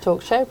the Horse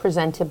Talk Show,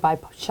 presented by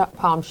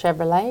Palm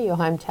Chevrolet, your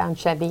hometown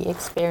Chevy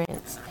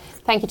experience.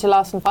 Thank you to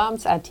Larson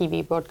Farms, our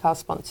TV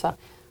broadcast sponsor,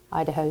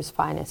 Idaho's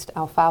finest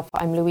alfalfa.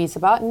 I'm Louisa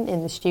Barton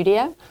in the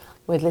studio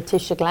with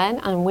Letitia Glenn,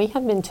 and we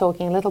have been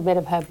talking a little bit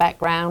of her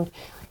background,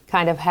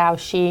 kind of how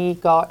she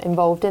got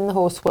involved in the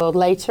horse world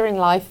later in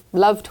life,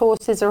 loved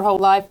horses her whole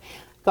life,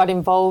 got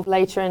involved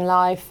later in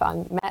life,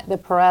 and met the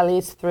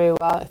Pirellis through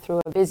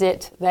a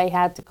visit they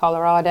had to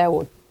Colorado,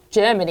 or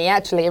Germany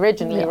actually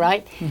originally,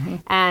 right? Mm-hmm.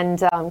 And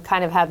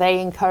kind of how they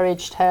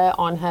encouraged her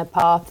on her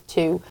path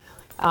to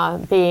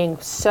being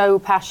so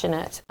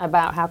passionate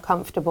about how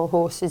comfortable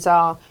horses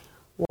are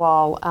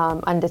while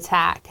under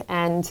tack.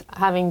 And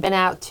having been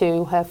out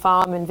to her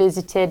farm and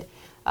visited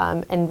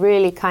and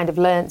really kind of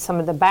learned some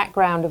of the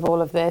background of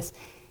all of this,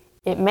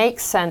 it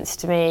makes sense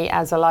to me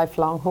as a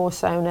lifelong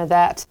horse owner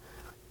that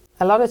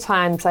a lot of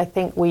times I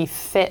think we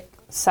fit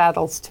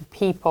saddles to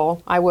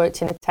people. I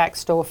worked in a tack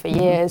store for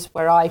years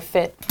where I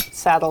fit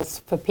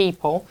saddles for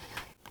people,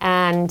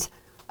 and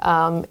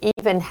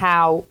even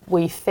how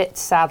we fit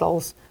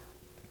saddles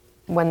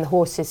when the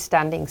horse is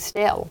standing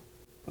still.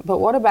 But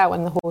what about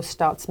when the horse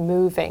starts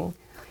moving?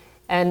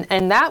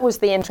 And that was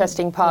the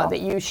interesting part that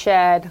you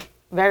shared,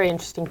 very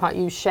interesting part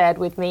you shared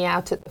with me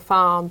out at the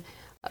farm,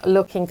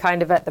 looking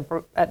kind of at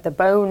the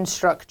bone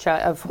structure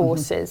of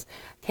horses.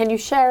 Can you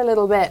share a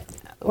little bit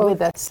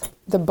with us?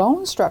 The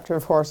bone structure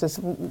of horses,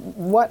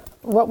 what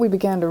we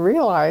began to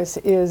realize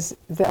is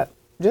that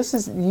just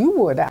as you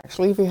would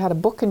actually, if you had a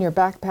book in your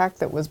backpack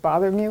that was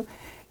bothering you,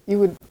 you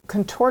would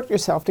contort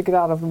yourself to get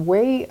out of the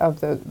way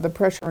of the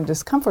pressure and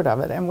discomfort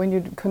of it. And when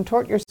you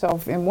contort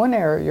yourself in one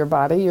area of your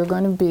body, you're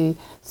going to be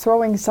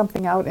throwing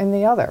something out in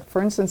the other.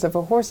 For instance, if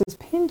a horse is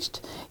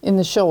pinched in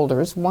the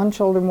shoulders, one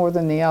shoulder more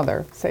than the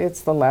other, say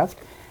it's the left,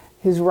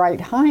 his right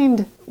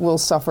hind will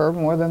suffer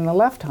more than the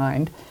left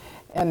hind,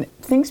 and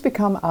things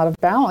become out of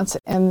balance,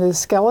 and the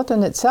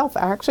skeleton itself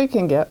actually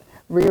can get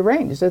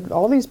rearranged.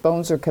 All these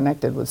bones are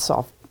connected with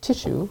soft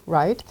tissue,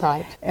 right?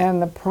 Right.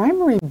 And the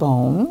primary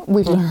bone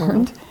we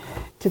learned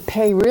to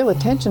pay real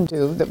attention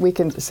to, that we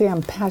can see.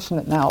 I'm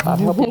passionate now about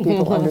helping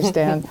people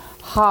understand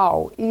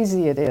how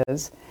easy it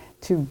is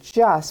to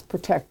just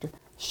protect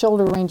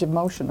shoulder range of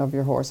motion of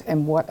your horse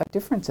and what a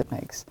difference it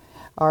makes.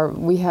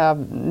 We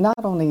have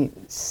not only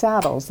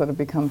saddles that have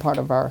become part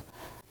of our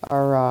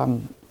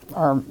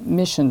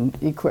mission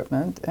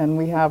equipment, and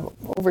we have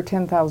over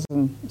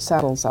 10,000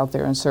 saddles out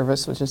there in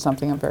service, which is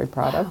something I'm very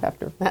proud of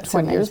after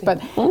 20 years.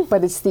 But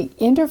it's the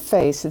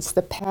interface, it's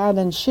the pad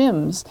and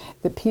shims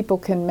that people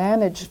can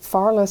manage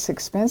far less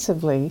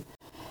expensively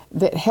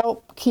that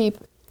help keep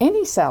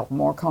any saddle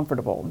more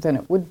comfortable than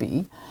it would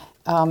be,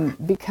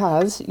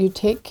 because you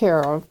take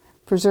care of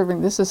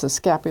preserving. This is a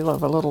scapula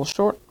of a little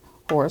short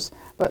horse,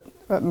 but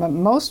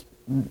most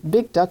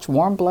big Dutch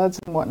warm bloods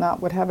and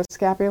whatnot would have a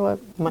scapula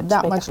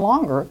much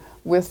longer,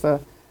 with a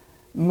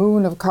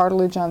moon of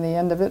cartilage on the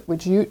end of it,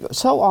 which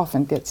so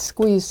often gets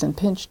squeezed and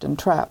pinched and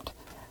trapped.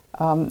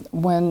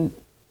 When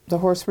the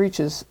horse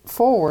reaches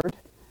forward,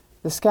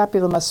 the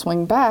scapula must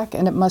swing back,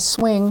 and it must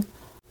swing.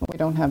 We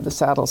don't have the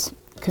saddles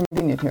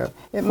convenient here.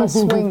 It must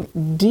swing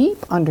deep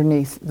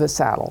underneath the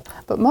saddle.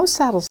 But most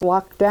saddles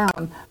lock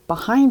down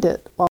behind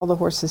it while the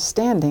horse is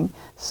standing,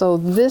 so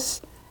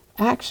this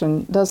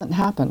action doesn't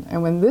happen.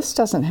 And when this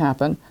doesn't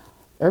happen,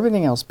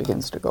 everything else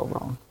begins to go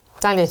wrong.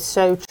 That is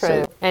so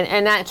true.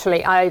 And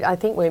actually, I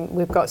think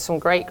we've got some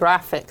great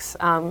graphics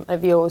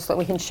of yours that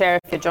we can share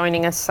if you're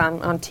joining us on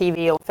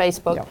TV or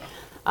Facebook,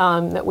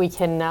 that we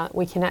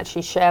can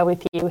actually share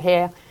with you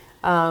here.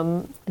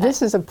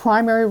 This is a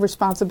primary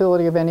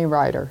responsibility of any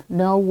rider.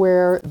 Know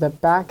where the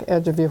back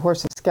edge of your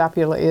horse's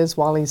scapula is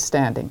while he's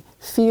standing.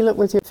 Feel it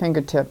with your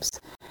fingertips.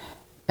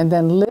 And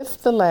then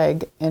lift the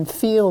leg and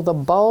feel the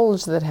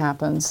bulge that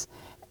happens,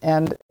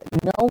 and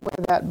know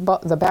where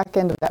the back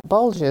end of that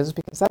bulge is,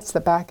 because that's the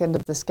back end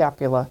of the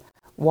scapula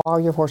while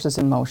your horse is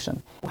in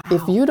motion. Wow.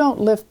 If you don't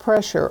lift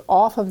pressure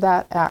off of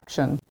that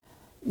action,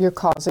 you're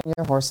causing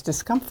your horse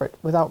discomfort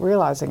without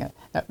realizing it.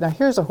 Now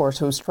here's a horse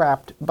who's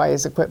trapped by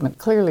his equipment.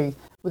 Clearly,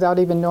 without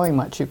even knowing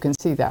much, you can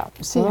see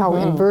that. See how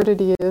inverted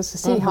he is?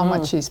 See how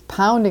much he's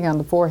pounding on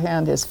the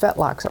forehand? His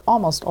fetlocks are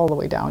almost all the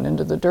way down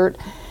into the dirt.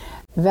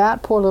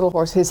 That poor little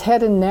horse, his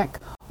head and neck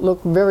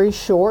look very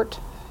short.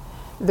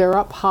 They're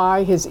up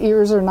high. His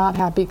ears are not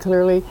happy,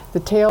 clearly. The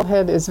tail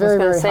head is very, very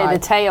high. I was going to say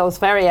the tail's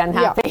very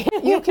unhappy.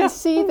 Yeah. You can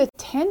see the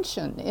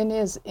tension in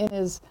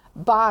his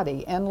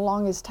body and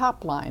along his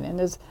top line, and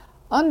his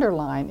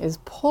underline is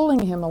pulling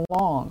him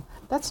along.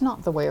 That's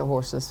not the way a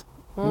horse is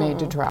made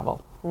to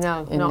travel.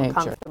 No, in not nature.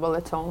 Comfortable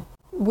at all.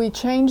 We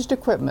changed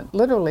equipment.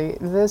 Literally,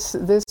 this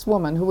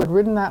woman who had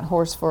ridden that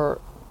horse for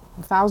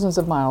thousands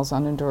of miles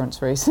on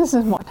endurance races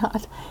and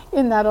whatnot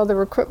in that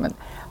other equipment,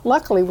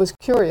 luckily was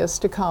curious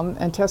to come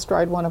and test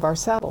ride one of our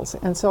saddles.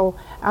 And so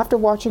after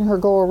watching her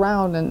go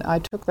around, and I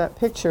took that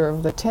picture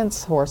of the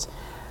tense horse,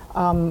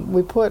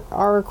 We put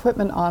our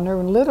equipment on her,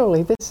 and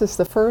literally this is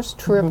the first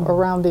trip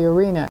around the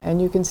arena,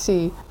 and you can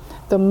see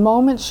the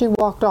moment she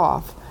walked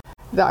off,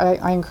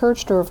 I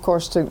encouraged her, of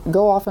course, to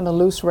go off in a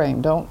loose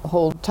rein. Don't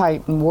hold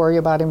tight and worry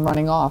about him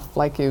running off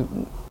like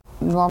you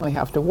normally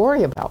have to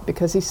worry about,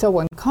 because he's so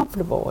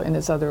uncomfortable in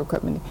his other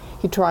equipment.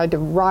 He tried to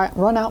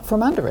run out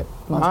from under it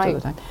most of the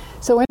time.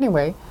 So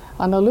anyway,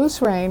 on a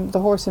loose rein,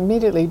 the horse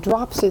immediately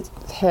drops its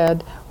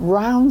head,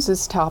 rounds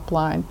its top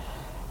line,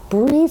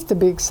 breathed a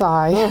big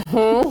sigh,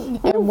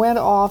 and went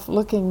off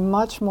looking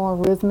much more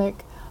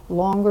rhythmic,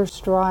 longer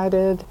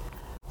strided,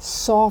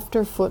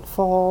 softer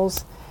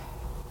footfalls.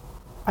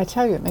 I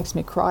tell you, it makes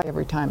me cry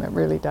every time. It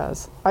really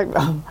does.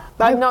 I'm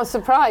not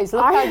surprised.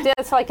 Look how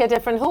it's like a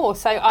different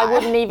horse. I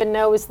wouldn't even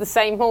know it's the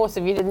same horse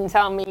if you didn't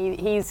tell me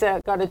he's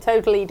got a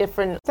totally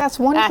different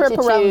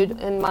attitude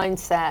and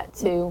mindset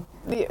too.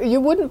 You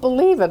wouldn't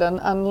believe it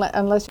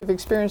unless you've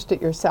experienced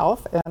it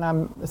yourself, and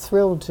I'm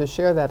thrilled to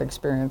share that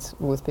experience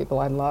with people.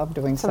 I love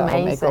doing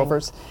saddle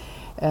makeovers.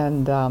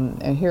 And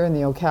here in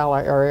the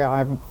Ocala area,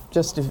 I'm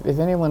just, if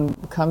anyone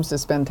comes to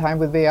spend time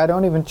with me, I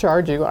don't even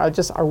charge you. I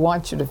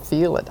want you to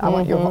feel it. I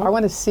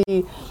want to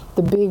see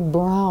the big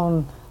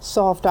brown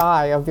soft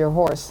eye of your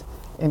horse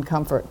in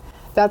comfort.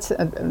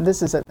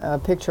 This is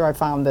a picture I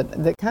found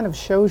that kind of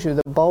shows you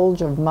the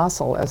bulge of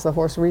muscle as the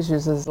horse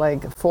reaches his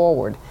leg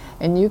forward.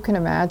 And you can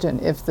imagine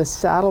if the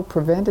saddle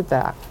prevented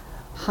that,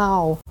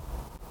 how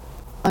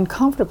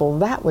uncomfortable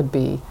that would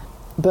be.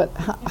 But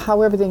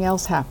how everything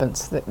else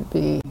happens that would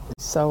be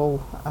so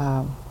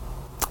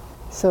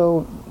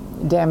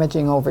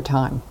damaging over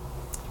time.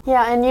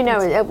 Yeah, and you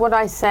know what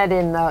I said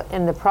in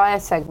the prior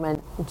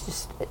segment,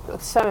 just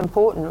so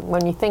important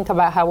when you think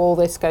about how all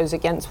this goes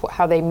against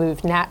how they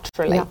move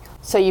naturally. Yeah.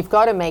 So you've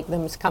got to make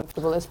them as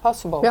comfortable as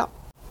possible. Yeah.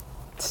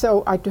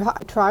 So I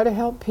try to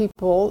help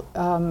people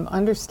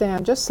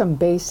understand just some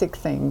basic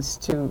things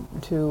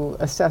to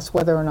assess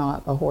whether or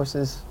not a horse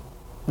is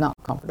not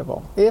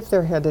comfortable. If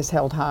their head is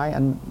held high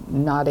and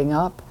nodding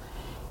up,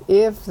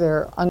 if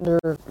they're under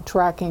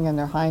tracking and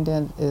their hind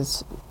end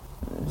is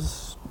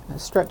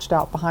stretched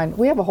out behind.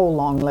 We have a whole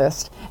long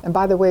list. And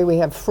by the way, we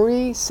have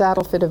free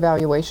saddle fit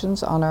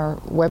evaluations on our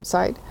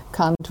website,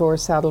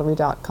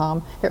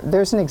 contoursaddlery.com.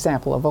 There's an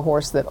example of a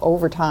horse that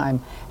over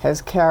time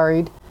has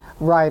carried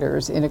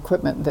riders in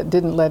equipment that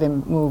didn't let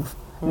him move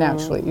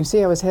naturally. You see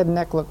how his head and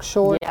neck looks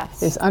short?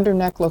 Yes. His under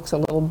neck looks a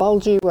little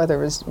bulgy,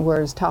 where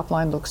his top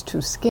line looks too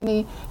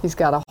skinny. He's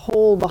got a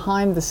hole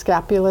behind the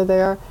scapula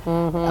there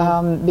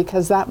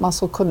because that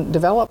muscle couldn't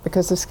develop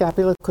because the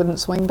scapula couldn't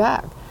swing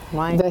back.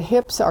 Right. The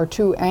hips are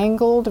too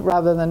angled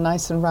rather than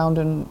nice and round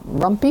and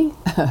rumpy.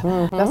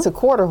 That's a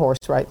quarter horse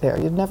right there.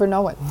 You'd never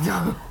know it.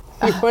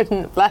 You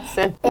wouldn't, bless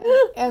him.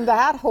 And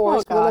that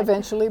horse will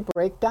eventually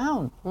break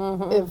down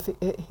if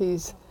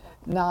he's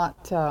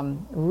not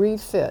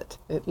refit,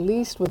 at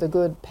least with a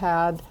good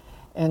pad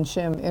and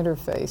shim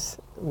interface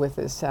with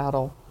his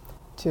saddle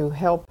to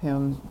help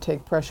him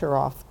take pressure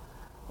off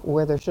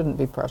where there shouldn't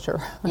be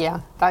pressure.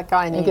 Yeah, that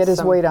guy needs and get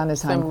his weight on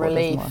his hind quarters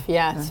relief. more.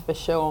 Yes, for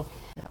sure.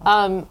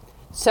 Yeah.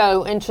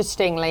 So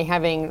interestingly,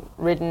 having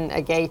ridden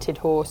a gaited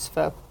horse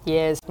for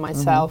years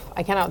myself,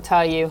 I cannot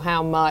tell you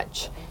how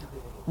much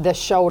the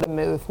shoulder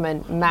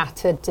movement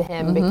mattered to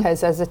him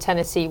because as a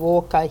Tennessee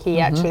walker, he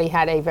actually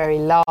had a very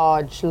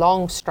large,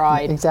 long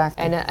stride.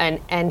 Exactly.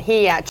 And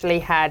he actually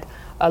had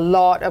a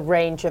lot of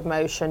range of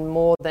motion,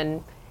 more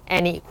than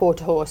any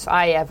quarter horse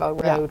I ever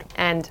rode. Yeah.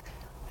 And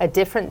a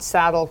different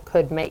saddle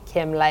could make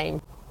him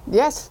lame.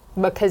 Yes.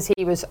 Because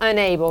he was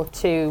unable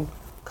to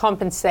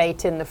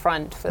compensate in the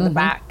front for the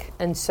back.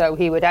 And so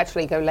he would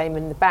actually go lame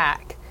in the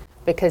back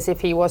because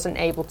if he wasn't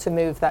able to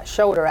move that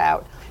shoulder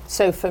out.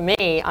 So for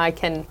me, I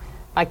can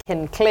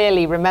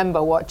clearly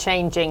remember what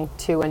changing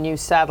to a new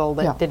saddle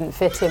that didn't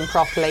fit him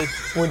properly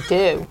would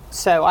do.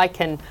 So I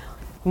can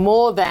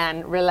more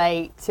than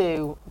relate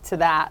to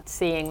that,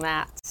 seeing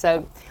that.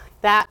 So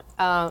that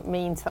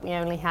means that we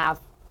only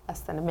have less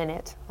than a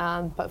minute.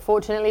 But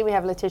fortunately, we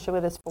have Letitia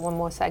with us for one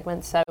more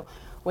segment. So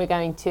we're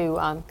going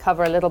to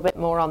cover a little bit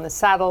more on the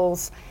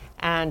saddles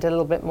and a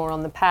little bit more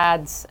on the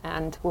pads.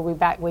 And we'll be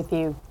back with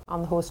you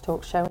on the Horse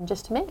Talk Show in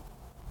just a minute.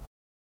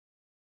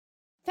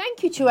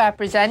 Thank you to our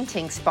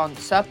presenting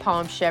sponsor,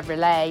 Palm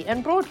Chevrolet,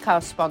 and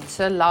broadcast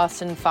sponsor,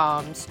 Larson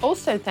Farms.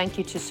 Also, thank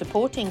you to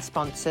supporting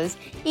sponsors,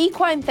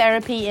 Equine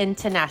Therapy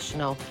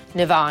International,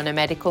 Nirvana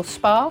Medical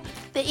Spa,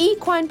 the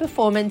Equine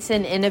Performance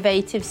and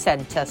Innovative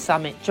Center,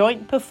 Summit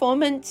Joint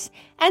Performance,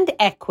 and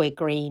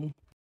Equine.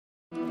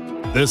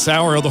 This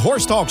hour of the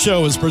Horse Talk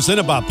Show is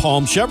presented by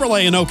Palm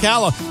Chevrolet in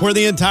Ocala, where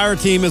the entire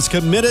team is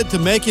committed to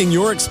making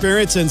your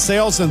experience in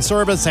sales and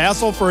service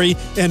hassle-free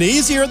and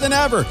easier than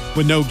ever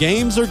with no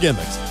games or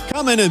gimmicks.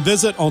 Come in and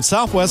visit on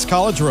Southwest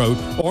College Road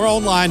or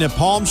online at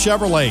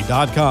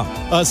palmchevrolet.com.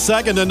 A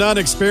second-to-none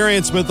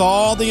experience with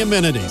all the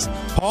amenities.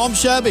 Palm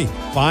Chevy,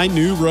 find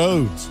new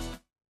roads.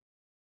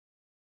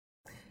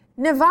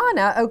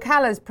 Nirvana,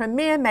 Ocala's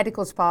premier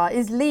medical spa,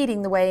 is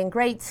leading the way in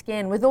great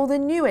skin with all the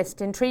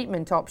newest in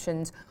treatment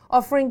options,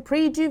 offering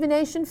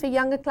prejuvenation for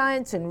younger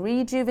clients and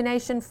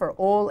rejuvenation for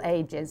all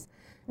ages.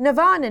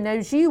 Nirvana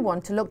knows you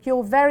want to look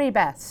your very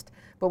best,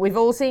 but we've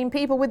all seen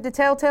people with the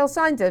telltale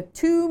signs of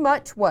too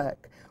much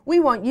work.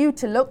 We want you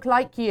to look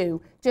like you,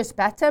 just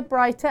better,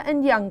 brighter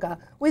and younger,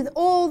 with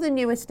all the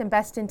newest and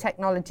best in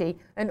technology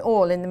and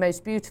all in the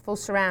most beautiful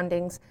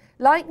surroundings.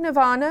 Like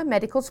Nirvana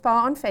Medical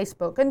Spa on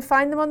Facebook and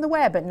find them on the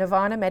web at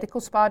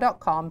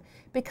nirvanamedicalspa.com.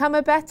 Become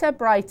a better,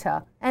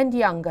 brighter and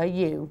younger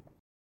you.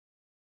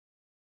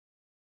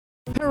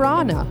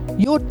 Piranha,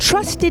 your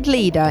trusted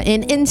leader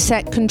in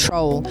insect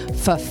control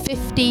for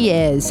 50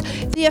 years.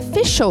 The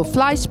official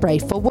fly spray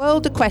for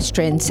World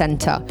Equestrian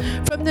Centre.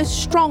 From the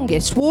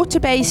strongest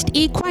water-based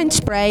equine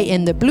spray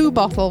in the blue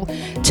bottle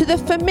to the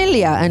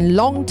familiar and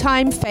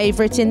long-time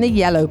favourite in the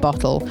yellow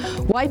bottle.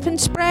 Wipe and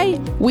spray,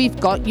 we've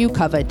got you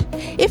covered.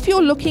 If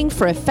you're looking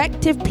for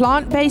effective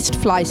plant-based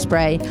fly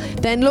spray,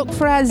 then look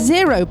for our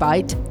Zero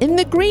Bite in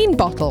the green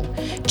bottle.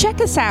 Check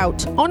us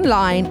out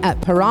online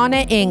at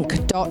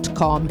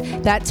piranhainc.com.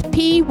 That's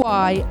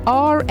Pyranha,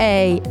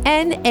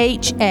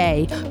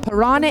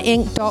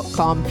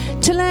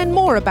 piranhainc.com, to learn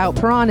more about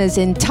Piranha's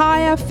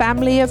entire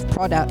family of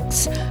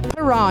products.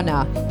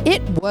 Piranha,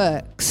 it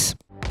works.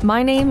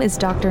 My name is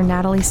Dr.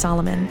 Natalie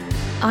Solomon.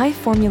 I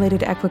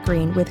formulated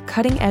Equine with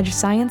cutting-edge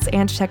science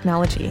and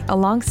technology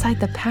alongside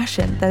the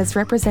passion that is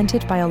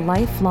represented by a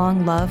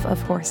lifelong love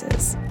of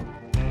horses.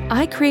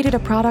 I created a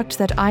product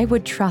that I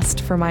would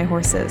trust for my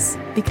horses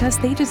because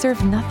they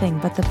deserve nothing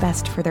but the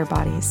best for their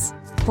bodies.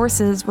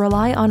 Horses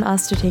rely on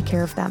us to take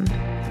care of them,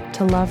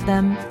 to love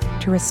them,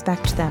 to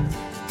respect them.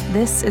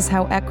 This is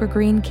how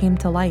Equine came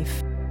to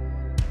life.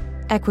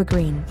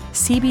 Equine,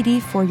 CBD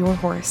for your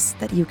horse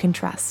that you can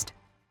trust.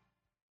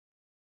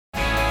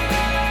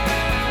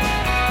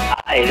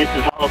 Hi, this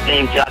is Hall of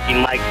Fame jockey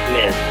Mike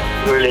Smith.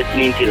 You're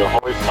listening to the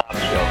Horse Pop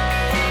Show.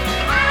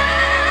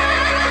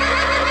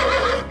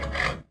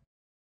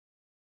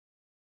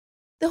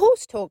 The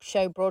Horse Talk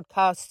Show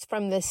broadcasts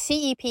from the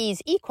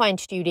CEP's Equine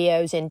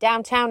Studios in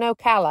downtown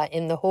Ocala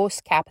in the horse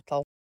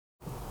capital.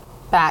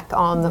 Back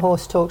on the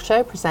Horse Talk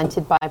Show,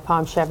 presented by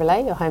Palm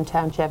Chevrolet, your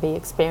hometown Chevy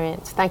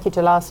experience. Thank you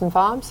to Larson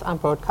Farms, our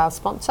broadcast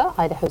sponsor,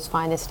 Idaho's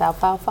finest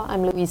alfalfa.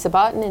 I'm Louisa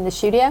Barton in the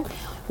studio.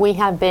 We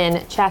have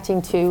been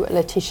chatting to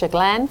Letitia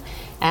Glenn,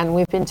 and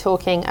we've been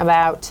talking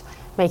about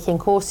making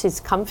horses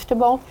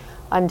comfortable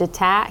under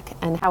tack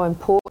and how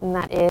important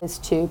that is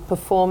to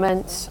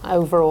performance,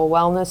 overall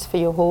wellness for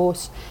your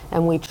horse.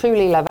 And we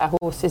truly love our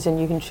horses, and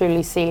you can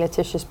truly see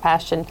Letitia's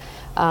passion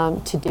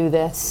to do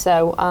this.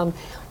 So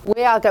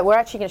we're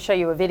actually going to show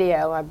you a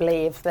video, I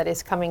believe, that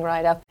is coming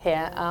right up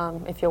here.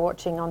 If you're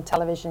watching on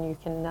television, you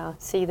can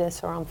see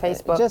this, or on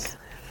Facebook.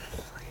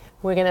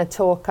 We're going to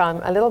talk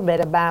a little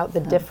bit about the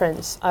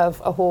difference of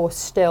a horse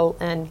still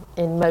and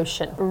in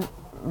motion.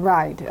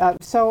 Right.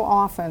 So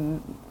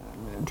often,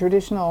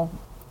 traditional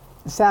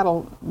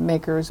saddle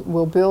makers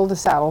will build a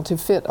saddle to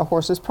fit a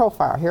horse's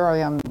profile. Here I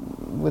am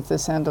with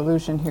this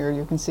Andalusian here.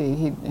 You can see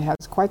he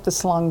has quite the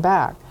slung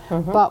back.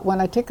 Mm-hmm. But when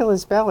I tickle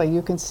his belly,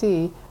 you can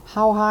see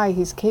how high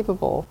he's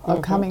capable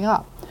of coming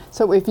up.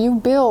 So if you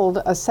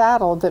build a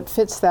saddle that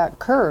fits that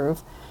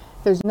curve,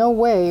 there's no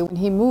way when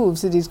he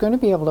moves that he's going to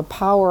be able to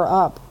power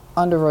up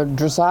under a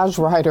dressage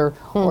rider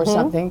or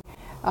something.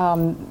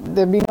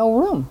 There'd be no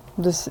room.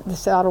 The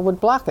saddle would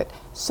block it.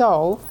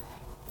 So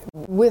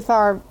with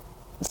our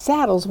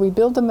saddles, we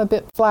build them a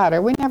bit flatter.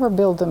 We never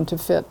build them to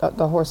fit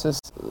the horse's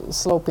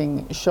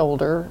sloping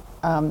shoulder.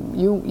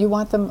 You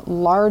want them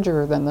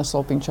larger than the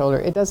sloping shoulder.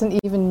 It doesn't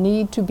even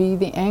need to be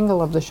the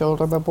angle of the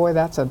shoulder, but boy,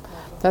 that's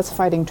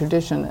fighting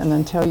tradition. And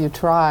until you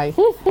try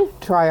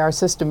our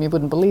system, you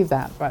wouldn't believe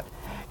that. But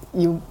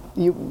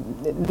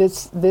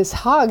this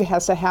hug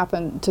has to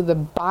happen to the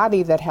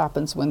body that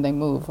happens when they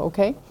move.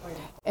 Okay,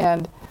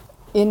 and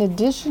in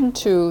addition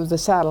to the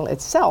saddle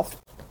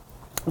itself,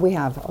 we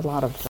have a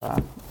lot of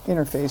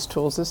interface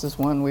tools. This is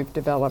one we've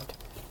developed.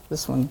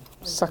 This one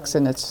sucks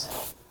in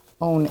its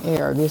own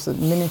air. These are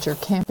miniature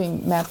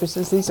camping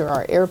mattresses. These are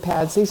our air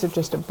pads. These are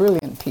just a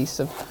brilliant piece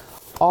of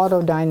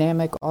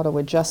auto-dynamic,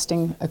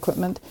 auto-adjusting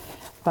equipment.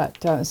 But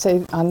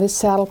say on this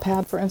saddle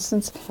pad, for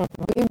instance,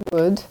 we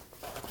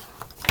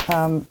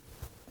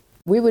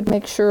would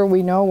make sure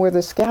we know where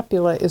the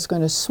scapula is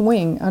going to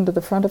swing under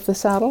the front of the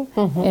saddle.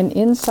 And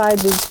inside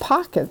these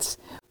pockets,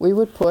 we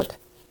would put,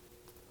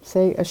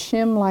 say, a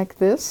shim like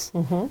this,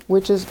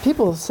 which is,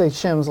 people say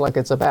shims like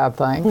it's a bad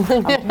thing.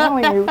 I'm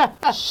telling you,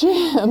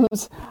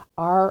 shims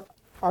are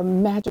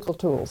magical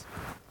tools.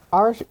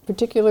 Our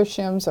particular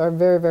shims are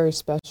very, very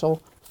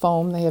special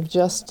foam. They have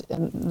just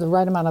the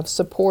right amount of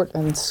support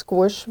and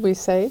squish, we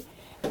say.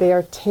 They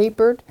are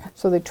tapered,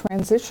 so they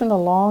transition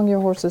along your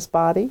horse's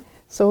body.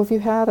 So if you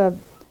had a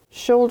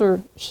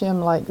shoulder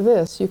shim like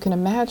this, you can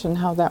imagine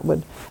how that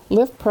would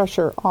lift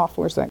pressure off.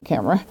 Where's that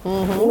camera?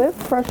 Lift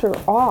pressure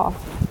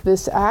off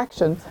this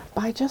action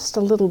by just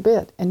a little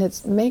bit, and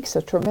it makes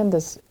a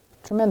tremendous difference.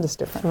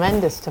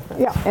 Tremendous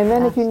difference. Yeah, and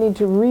then if you need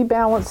to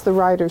rebalance the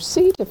rider's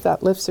seat, if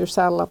that lifts your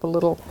saddle up a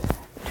little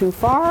too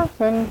far,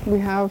 then we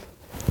have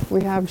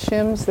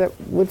shims that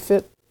would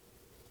fit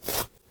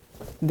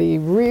the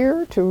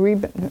rear to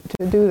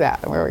do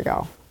that. There we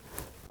go.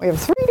 We have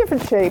 3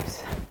 different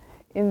shapes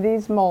in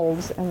these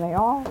molds, and they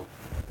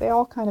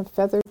all kind of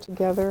feather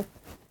together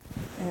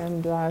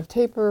and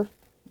taper.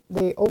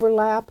 They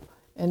overlap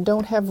and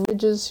don't have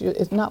ridges.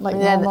 It's not like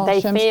normal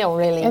they shims. feel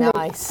really and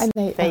nice.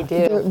 They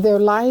do. They're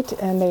light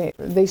and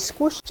they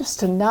squish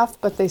just enough,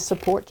 but they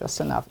support just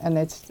enough. And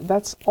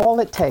that's all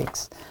it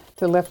takes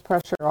to lift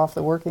pressure off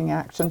the working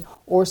action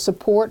or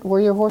support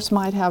where your horse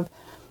might have,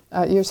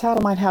 your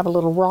saddle might have a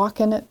little rock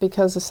in it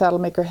because the saddle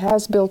maker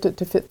has built it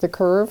to fit the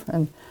curve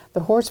and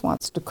the horse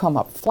wants to come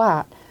up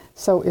flat.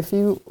 So if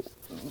you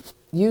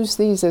use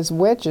these as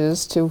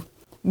wedges to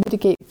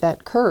mitigate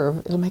that curve,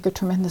 it'll make a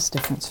tremendous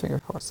difference for your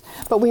horse.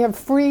 But we have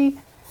free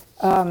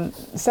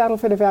saddle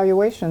fit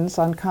evaluations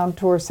on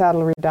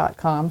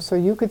contoursaddlery.com, so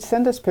you could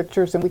send us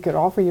pictures and we could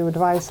offer you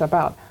advice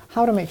about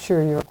how to make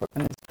sure your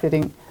equipment is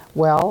fitting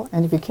well.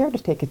 And if you care to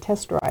take a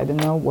test ride and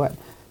know what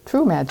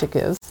true magic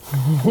is,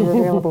 we're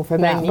available for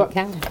that.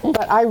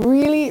 But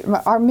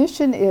our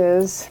mission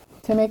is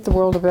to make the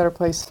world a better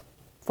place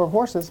for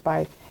horses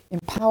by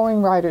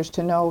empowering riders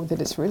to know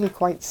that it's really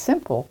quite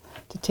simple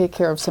to take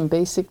care of some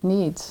basic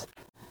needs.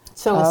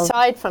 So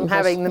aside from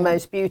having the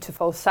most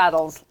beautiful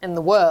saddles in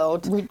the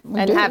world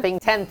and having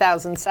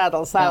 10,000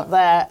 saddles out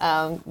there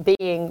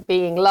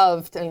being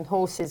loved and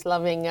horses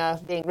loving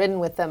being ridden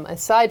with them,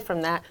 aside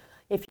from that,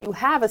 if you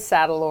have a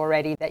saddle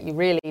already that you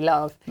really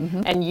love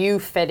and you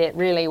fit it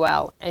really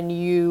well and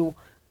you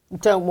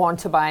don't want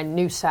to buy a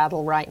new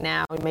saddle right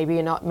now, and maybe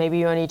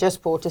you only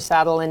just bought a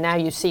saddle and now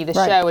you see the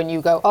show and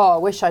you go, oh, I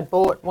wish I'd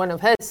bought one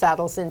of her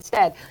saddles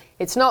instead.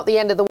 It's not the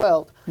end of the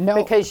world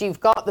because you've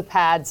got the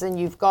pads and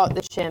you've got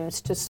the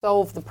shims to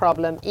solve the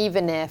problem,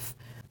 even if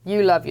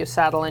you love your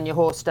saddle and your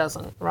horse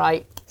doesn't,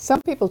 right?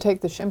 Some people take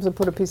the shims and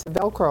put a piece of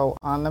Velcro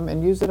on them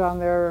and use it on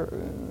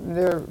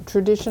their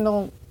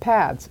traditional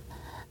pads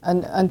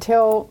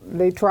until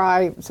they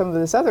try some of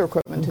this other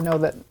equipment to know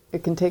that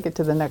it can take it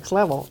to the next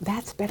level.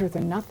 That's better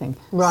than nothing.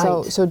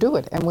 Right. So do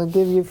it, and we'll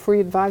give you free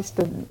advice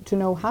to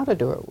know how to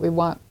do it. We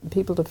want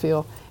people to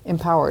feel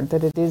empowered,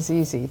 that it is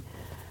easy.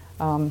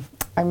 I'm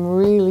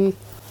really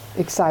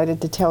excited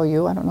to tell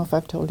you, I don't know if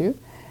I've told you,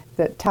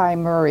 that Ty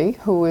Murray,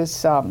 who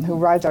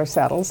rides our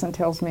saddles and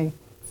tells me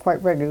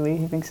quite regularly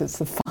he thinks it's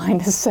the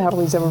finest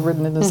saddle he's ever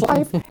ridden in his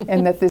life,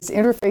 and that this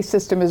interface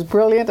system is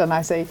brilliant. And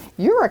I say,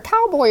 you're a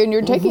cowboy and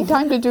you're taking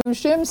time to do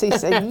shims? He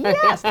said,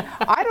 yes.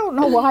 I don't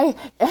know why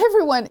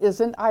everyone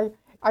isn't. I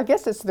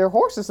guess it's their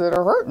horses that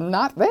are hurting,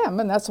 not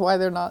them, and that's why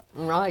they're not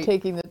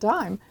taking the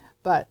time.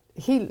 But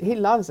he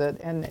loves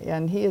it,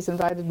 and he has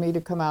invited me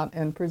to come out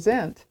and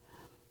present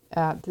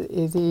at the...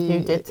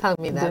 You did tell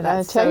me that.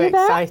 That's so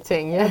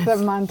exciting, yes. At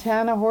the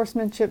Montana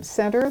Horsemanship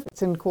Center.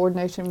 It's in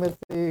coordination with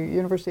the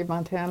University of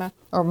Montana,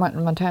 or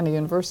Montana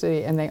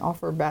University, and they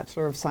offer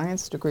Bachelor of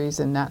Science degrees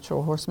in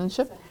natural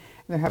horsemanship. And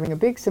they're having a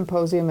big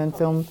symposium and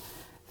film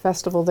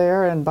festival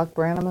there, and Buck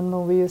Brannaman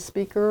will be a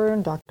speaker,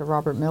 and Dr.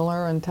 Robert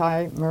Miller, and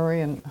Ty Murray,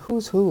 and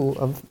who's who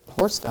of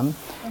horsedom,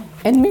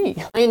 and me.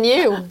 And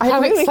you.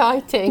 How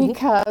exciting.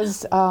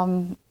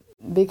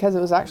 Because it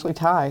was actually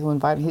Ty who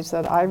invited. He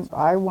said,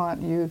 I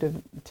want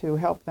you to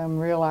help them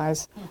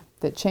realize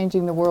that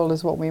changing the world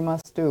is what we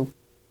must do.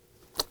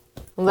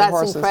 Well, that's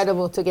horses.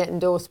 Incredible to get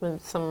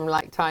endorsements from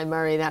like Ty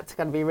Murray. That's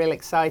going to be real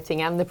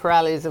exciting. And the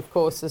Pirellis, of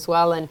course, as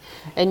well.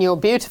 And your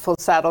beautiful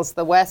saddles,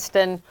 the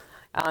Western.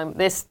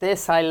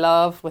 This I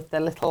love with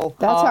the little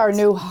That's our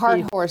new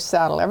heart horse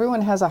saddle.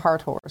 Everyone has a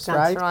heart horse,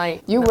 right? That's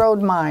right. You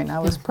rode mine. I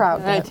was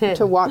proud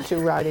to watch you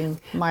riding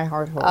my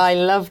heart horse. I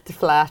loved the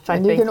flat.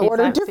 And you can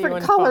order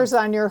different colors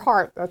on your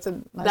heart. That's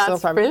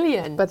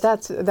brilliant. But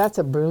that's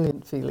a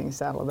brilliant feeling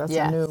saddle. That's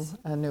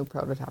a new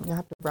prototype. You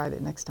have to ride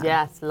it next time.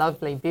 Yes,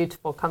 lovely,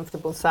 beautiful,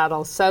 comfortable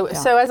saddles. So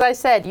as I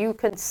said, you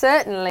can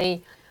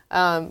certainly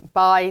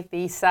buy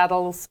these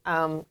saddles,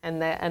 and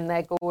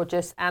they're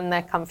gorgeous and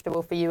they're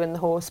comfortable for you and the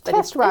horse. But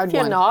if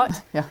you're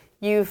not,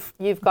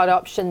 you've got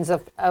options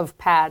of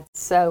pads.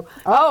 So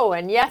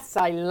and yes,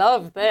 I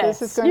love this.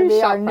 This is going to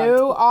be our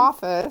new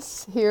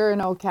office here in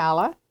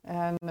Ocala,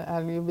 and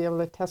you'll be able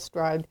to test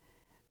ride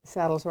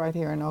saddles right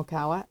here in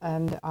Ocala,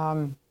 and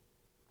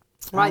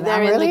right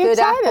there in the Good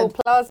Apple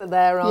Plaza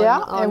there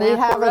on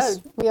Airport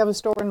Road. We have a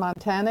store in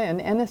Montana, in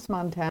Ennis,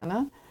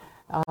 Montana.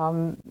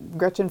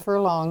 Gretchen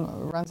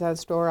Furlong runs that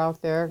store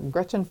out there.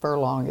 Gretchen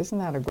Furlong, isn't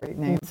that a great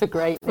name? It's a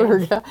great name.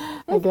 For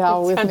a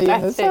gal with me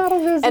in the saddle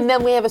business. And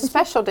then we have a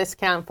special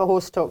discount for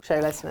Horse Talk Show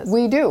listeners.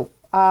 We do.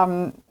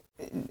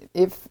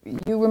 If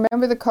you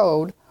remember the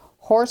code,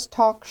 Horse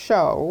Talk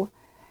Show,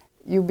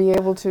 you'll be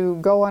able to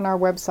go on our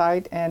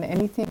website, and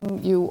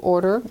anything you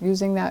order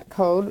using that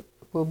code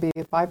will be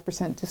a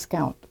 5%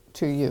 discount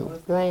to you.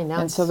 Very nice.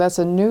 And so that's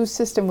a new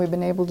system we've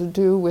been able to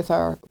do with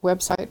our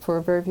website for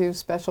a very few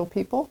special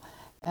people.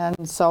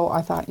 And so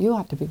I thought, you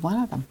ought to be one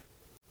of them.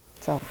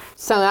 So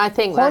I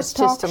think that's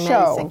just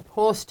amazing.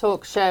 Horse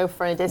Talk Show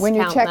for a discount. When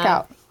you check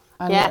out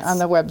on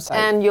the website.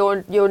 And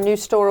your new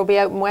store will be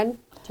open when?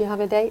 Do you have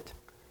a date?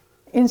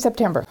 In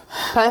September.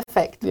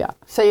 Perfect. Yeah.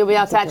 So you'll be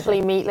able to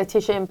actually meet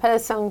Letitia in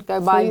person,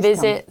 go by,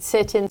 visit,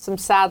 sit in some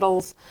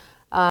saddles,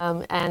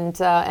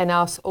 and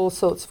ask all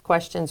sorts of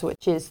questions,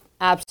 which is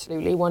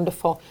absolutely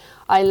wonderful.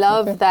 I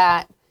love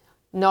that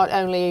not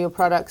only are your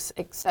products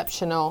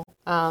exceptional,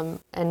 and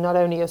not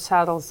only your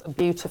saddles are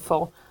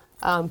beautiful,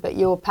 but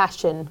your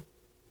passion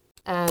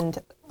and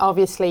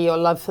obviously your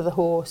love for the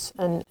horse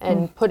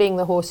and putting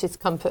the horse's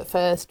comfort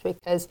first,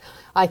 because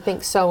I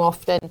think so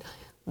often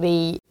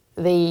the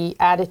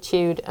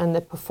attitude and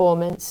the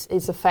performance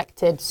is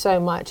affected so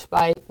much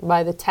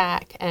by the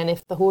tack, and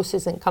if the horse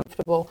isn't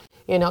comfortable,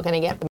 you're not going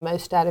to get the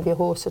most out of your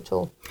horse at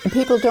all. And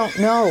people don't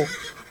know.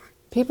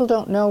 People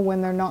don't know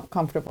when they're not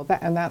comfortable,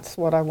 and that's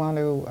what I want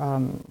to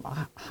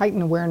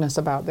heighten awareness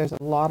about. There's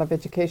a lot of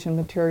education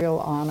material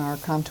on our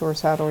Contour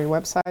Saddlery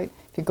website.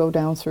 If you go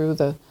down through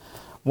the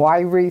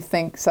Why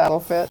Rethink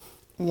Saddle Fit,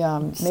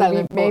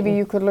 maybe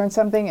you could learn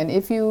something. And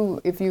if you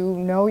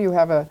know you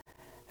have a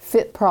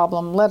fit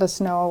problem, let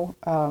us know.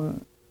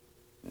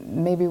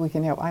 Maybe we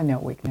can help. I know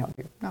we can help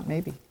you. Not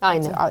maybe. I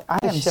know. I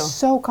am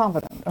so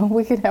confident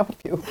we can help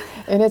you,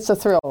 and it's a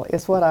thrill.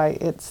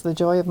 It's the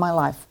joy of my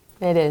life.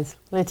 It is.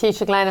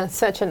 Letitia Glenn, it's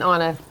such an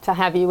honor to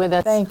have you with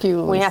us. Thank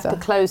you, Louisa. We have to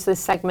close this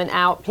segment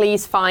out.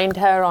 Please find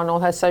her on all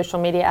her social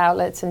media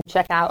outlets and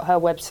check out her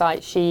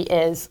website. She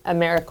is a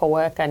miracle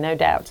worker, no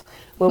doubt.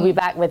 We'll be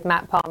back with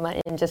Matt Palmer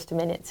in just a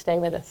minute. Stay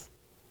with us.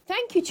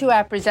 Thank you to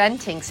our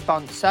presenting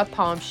sponsor,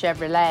 Palm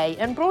Chevrolet,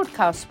 and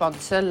broadcast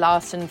sponsor,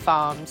 Larson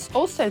Farms.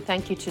 Also,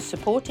 thank you to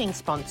supporting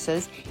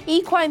sponsors,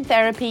 Equine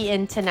Therapy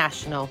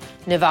International,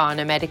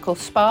 Nirvana Medical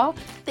Spa,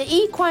 the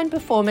Equine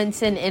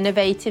Performance and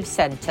Innovative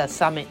Center,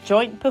 Summit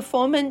Joint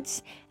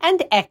Performance,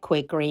 and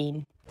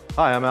Equine.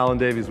 Hi, I'm Alan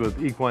Davies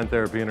with Equine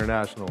Therapy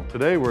International.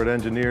 Today we're at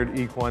Engineered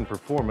Equine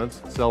Performance,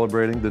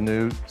 celebrating the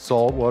new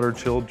saltwater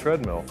chilled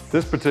treadmill.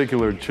 This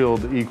particular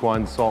chilled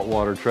equine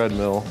saltwater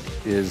treadmill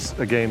is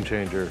a game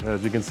changer.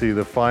 As you can see,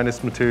 the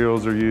finest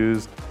materials are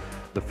used.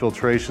 The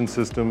filtration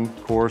system,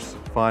 coarse,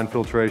 fine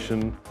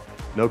filtration,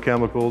 no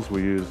chemicals.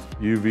 We use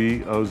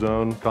UV,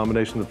 ozone,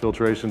 combination of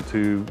filtration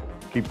to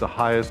keep the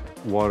highest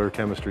water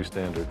chemistry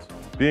standards.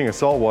 Being a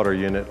saltwater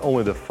unit,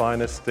 only the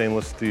finest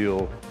stainless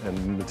steel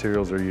and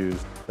materials are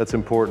used. That's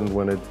important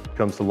when it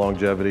comes to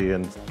longevity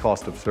and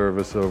cost of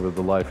service over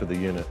the life of the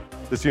unit.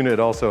 This unit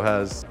also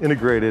has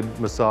integrated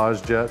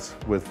massage jets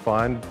with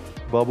fine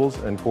bubbles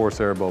and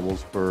coarse air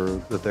bubbles for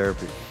the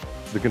therapy.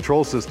 The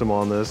control system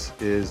on this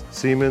is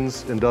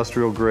Siemens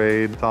industrial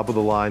grade, top of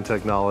the line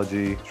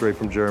technology, straight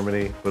from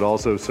Germany, but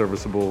also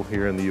serviceable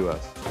here in the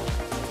US.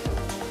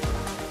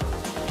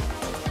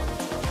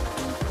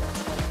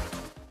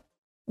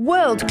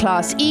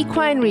 World-class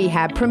equine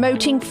rehab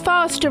promoting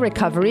faster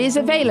recovery is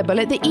available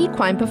at the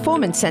Equine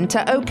Performance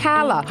Center,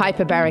 Ocala.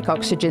 Hyperbaric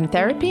oxygen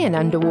therapy, an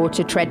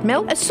underwater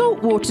treadmill, a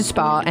saltwater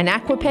spa, an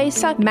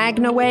aquapacer,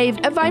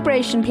 MagnaWave, a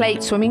vibration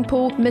plate, swimming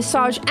pool,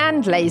 massage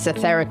and laser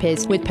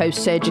therapies. With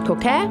post-surgical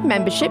care,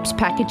 memberships,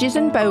 packages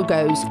and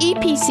BOGOs,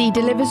 EPC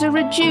delivers a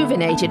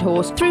rejuvenated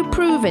horse through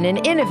proven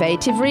and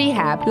innovative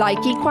rehab. Like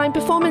Equine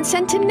Performance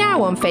Center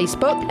now on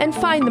Facebook and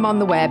find them on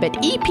the web at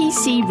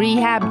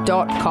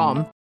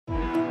epcrehab.com.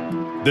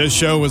 This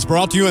show was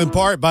brought to you in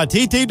part by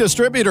TT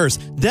Distributors,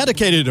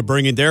 dedicated to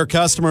bringing their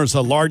customers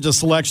the largest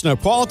selection of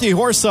quality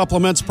horse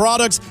supplements,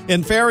 products,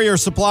 and farrier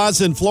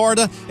supplies in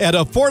Florida at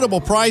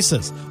affordable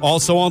prices.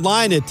 Also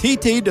online at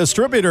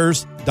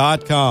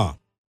ttdistributors.com.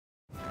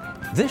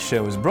 This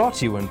show is brought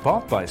to you in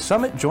part by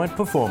Summit Joint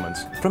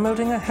Performance,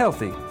 promoting a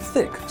healthy,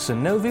 thick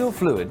synovial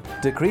fluid,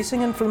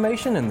 decreasing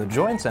inflammation in the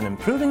joints and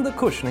improving the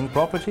cushioning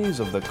properties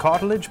of the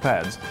cartilage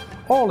pads.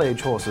 All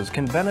age horses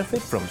can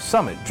benefit from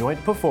Summit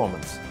Joint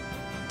Performance.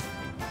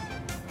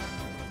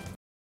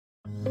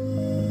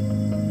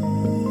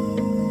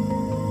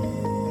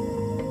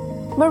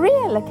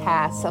 Maria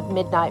Lacasse of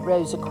Midnight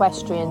Rose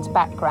Equestrian's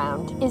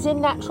background is in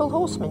natural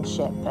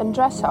horsemanship and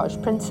dressage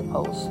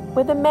principles,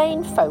 with a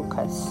main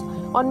focus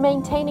on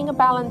maintaining a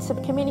balance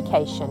of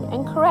communication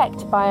and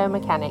correct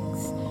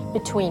biomechanics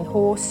between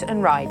horse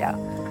and rider.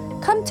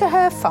 Come to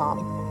her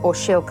farm, or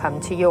she'll come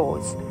to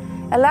yours.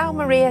 Allow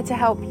Maria to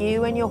help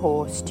you and your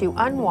horse to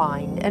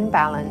unwind and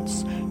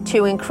balance,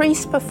 to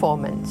increase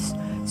performance,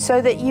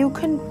 so that you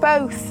can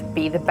both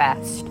be the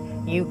best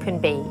you can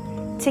be,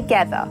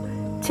 together,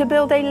 to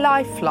build a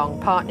lifelong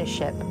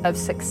partnership of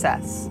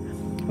success.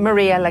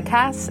 Maria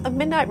Lacasse of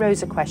Midnight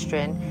Rose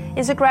Equestrian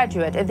is a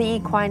graduate of the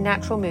Equine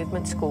Natural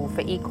Movement School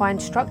for Equine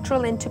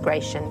Structural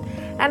Integration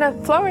and a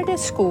Florida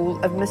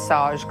School of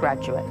Massage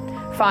graduate.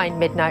 Find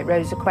Midnight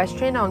Rose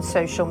Equestrian on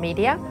social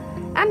media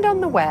and on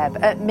the web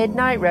at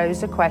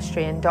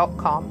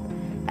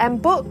midnightroseequestrian.com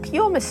and book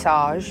your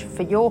massage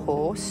for your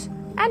horse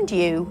and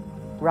you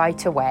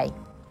right away.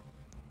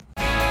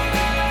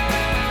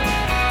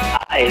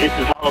 Hi, this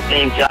is Hall of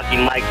Fame jockey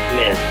Mike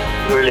Smith.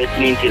 You're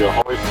listening to the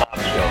Horse Talk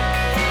Show.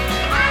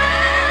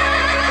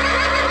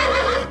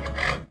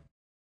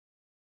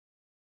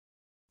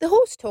 The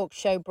Horse Talk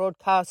Show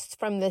broadcasts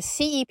from the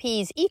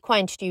CEP's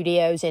Equine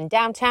Studios in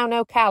downtown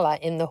Ocala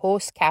in the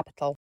horse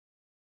capital.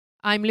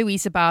 I'm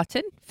Louisa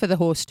Barton for the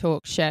Horse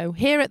Talk Show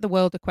here at the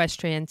World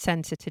Equestrian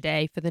Centre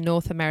today for the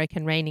North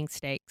American Reining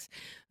Stakes.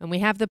 And we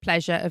have the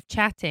pleasure of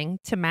chatting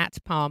to Matt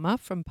Palmer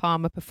from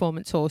Palmer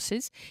Performance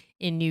Horses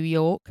in New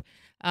York.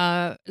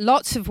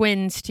 Lots of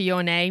wins to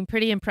your name,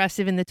 pretty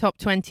impressive in the top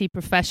 20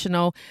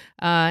 professional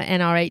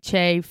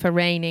NRHA for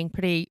reining,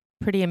 pretty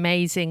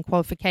amazing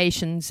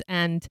qualifications.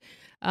 And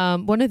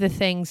one of the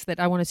things that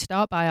I want to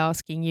start by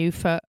asking you,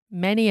 for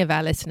many of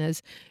our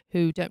listeners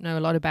who don't know a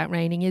lot about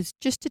reining, is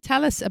just to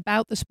tell us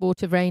about the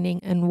sport of reining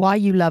and why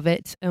you love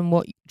it and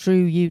what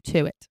drew you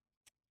to it.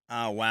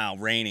 Oh, wow.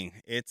 Reining.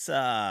 It's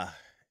a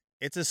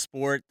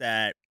sport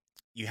that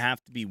you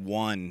have to be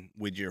one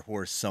with your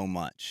horse so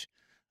much.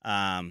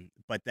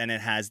 But then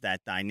it has that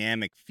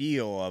dynamic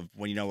feel of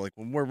when, like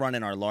when we're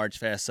running our large,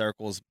 fast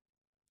circles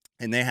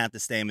and they have to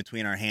stay in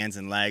between our hands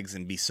and legs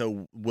and be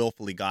so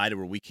willfully guided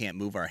where we can't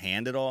move our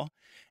hand at all.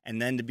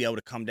 And then to be able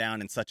to come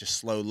down in such a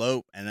slow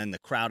lope and then the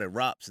crowd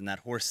erupts and that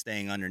horse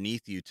staying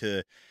underneath you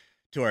to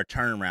our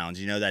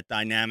turnarounds, that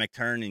dynamic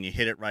turn and you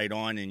hit it right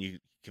on and you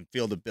can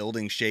feel the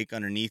building shake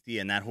underneath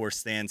you and that horse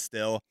stands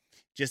still.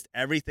 Just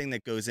everything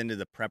that goes into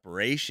the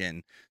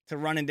preparation to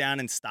running down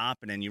and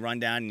stopping, and you run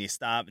down and you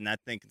stop and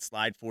that thing can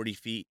slide 40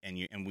 feet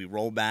and we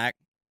roll back.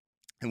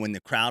 And when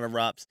the crowd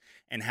erupts,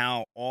 and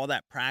how all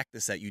that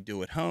practice that you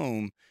do at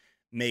home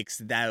makes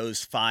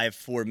those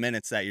 4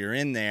 minutes that you're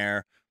in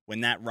there,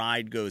 when that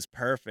ride goes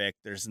perfect,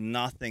 there's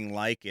nothing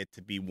like it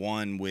to be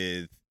one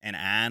with an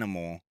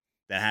animal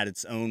that had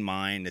its own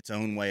mind, its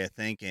own way of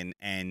thinking,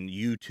 and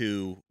you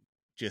two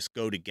just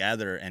go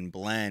together and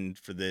blend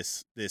for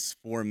this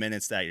 4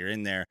 minutes that you're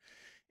in there.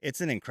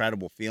 It's an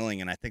incredible feeling,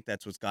 and I think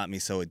that's what's got me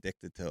so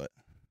addicted to it.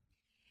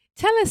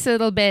 Tell us a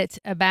little bit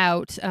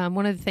about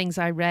one of the things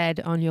I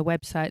read on your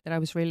website that I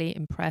was really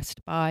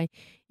impressed by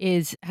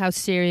is how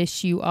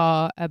serious you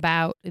are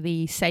about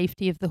the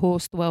safety of the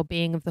horse, the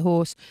well-being of the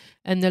horse,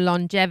 and the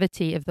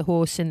longevity of the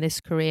horse in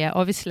this career.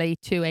 Obviously,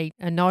 to a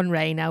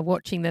non-reiner,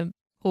 watching the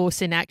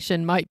horse in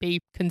action might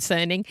be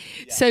concerning.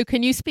 Yeah. So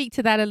can you speak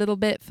to that a little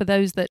bit for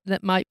those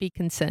that might be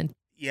concerned?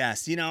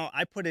 Yes.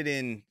 I put it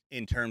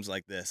in terms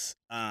like this.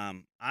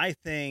 I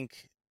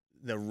think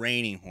the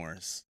reining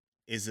horse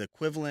is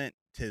equivalent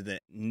to the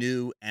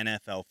new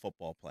NFL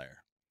football player.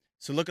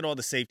 So look at all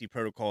the safety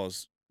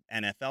protocols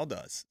NFL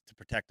does to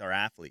protect our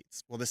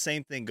athletes. Well, the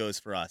same thing goes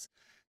for us.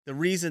 The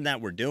reason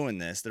that we're doing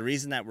this, the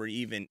reason that we're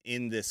even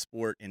in this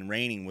sport in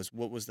reining was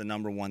what was the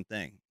number one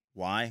thing?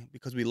 Why?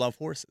 Because we love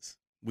horses.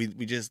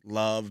 We just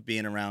love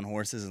being around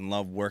horses and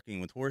love working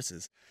with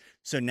horses.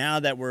 So now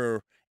that we're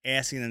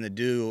asking them to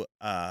do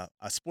a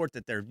sport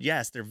that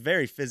they're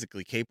very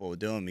physically capable of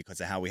doing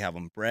because of how we have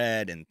them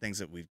bred and things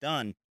that we've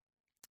done,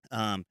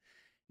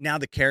 now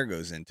the care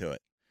goes into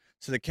it.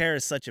 So the care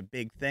is such a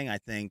big thing, I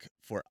think,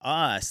 for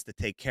us to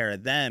take care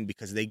of them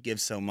because they give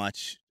so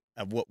much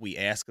of what we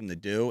ask them to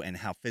do and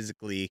how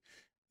physically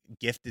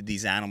gifted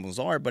these animals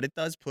are, but it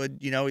does put,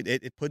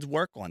 it puts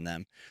work on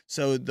them.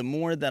 So the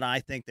more that I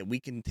think that we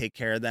can take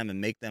care of them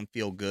and make them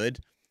feel good,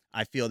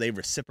 I feel they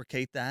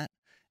reciprocate that.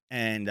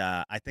 And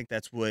I think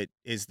that's what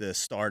is the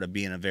start of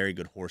being a very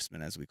good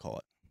horseman, as we call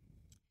it.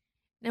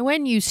 Now,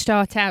 when you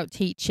start out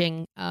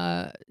teaching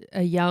a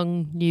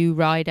young new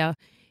rider,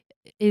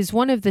 is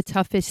one of the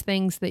toughest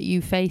things that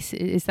you face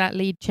is that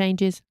lead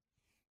changes?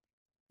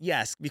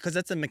 Yes, because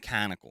that's a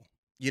mechanical.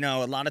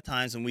 A lot of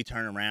times when we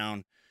turn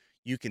around,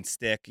 you can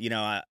stick.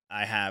 I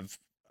have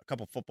a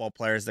couple football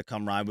players that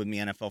come ride with me,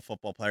 NFL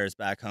football players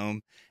back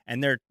home,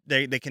 and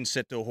they can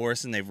sit to a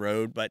horse and they've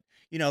rode, but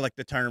like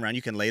the turnaround,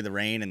 you can lay the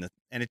rein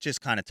and it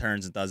just kind of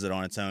turns and does it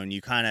on its own.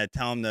 You kind of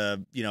tell them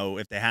to,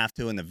 if they have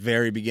to in the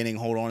very beginning,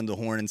 hold on to the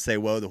horn and say,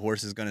 whoa, the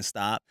horse is going to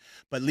stop.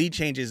 But lead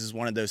changes is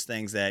one of those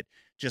things that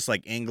just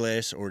like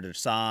English or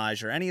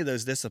dressage or any of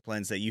those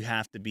disciplines that you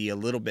have to be a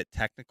little bit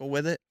technical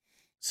with it.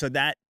 So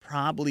that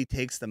probably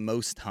takes the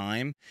most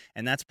time,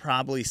 and that's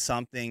probably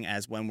something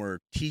as when we're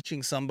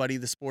teaching somebody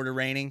the sport of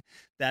reining,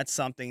 that's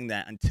something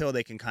that until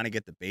they can kind of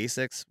get the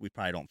basics, we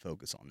probably don't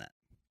focus on that.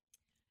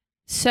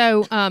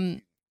 So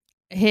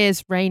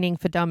here's reining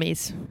for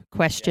dummies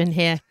question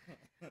here.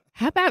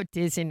 How about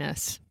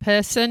dizziness?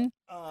 Person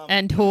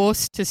and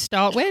horse to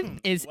start with?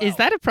 Is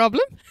that a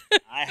problem?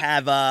 I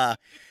have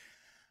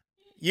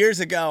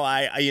years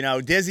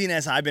ago,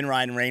 dizziness, I've been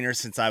riding reiners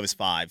since I was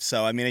 5.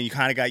 So, you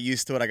kind of got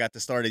used to it. I got to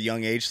start at a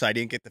young age, so I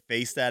didn't get to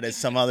face that as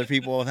some other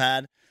people have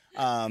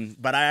had.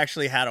 But I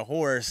actually had a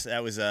horse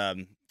that was,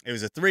 it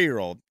was a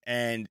 3-year-old.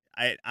 And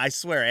I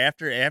swear,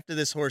 after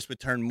this horse would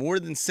turn more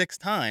than 6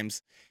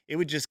 times, it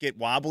would just get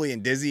wobbly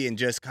and dizzy and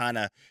just kind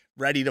of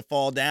ready to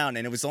fall down.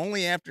 And it was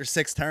only after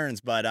 6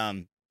 turns, but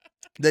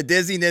the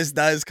dizziness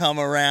does come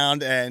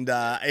around, and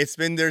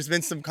there's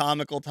been some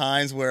comical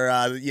times where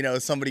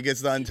somebody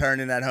gets done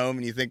turning at home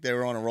and you think they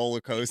were on a roller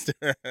coaster.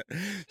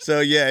 So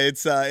yeah,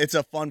 it's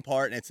a fun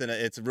part, and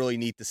it's really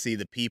neat to see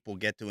the people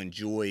get to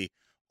enjoy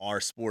our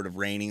sport of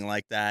reining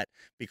like that,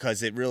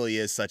 because it really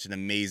is such an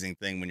amazing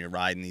thing when you're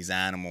riding these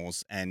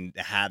animals and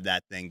to have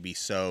that thing be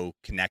so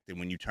connected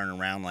when you turn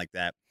around like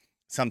that.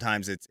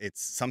 sometimes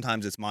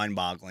it's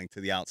mind-boggling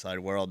to the outside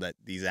world that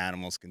these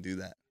animals can do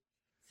that.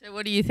 So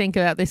what do you think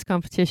about this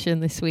competition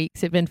this week?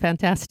 Has it been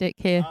fantastic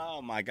here?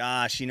 Oh my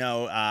gosh,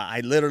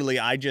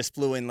 I just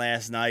flew in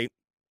last night.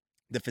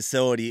 The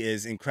facility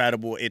is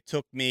incredible. It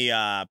took me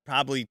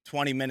probably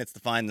 20 minutes to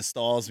find the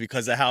stalls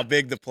because of how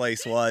big the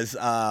place was.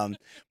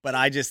 But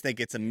I just think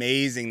it's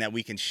amazing that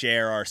we can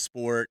share our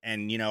sport.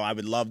 And, I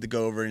would love to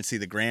go over and see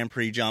the Grand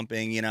Prix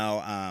jumping,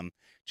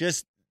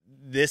 just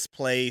this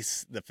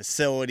place, the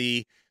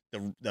facility,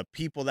 the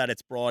people that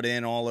it's brought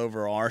in all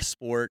over our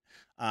sport.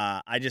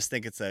 I just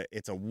think it's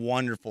a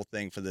wonderful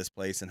thing for this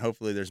place. And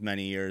hopefully there's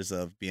many years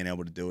of being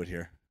able to do it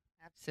here.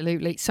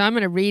 Absolutely. So I'm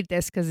going to read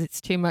this because it's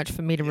too much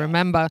for me to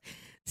remember.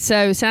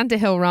 So Santa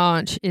Hill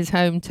Ranch is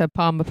home to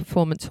Palmer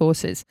Performance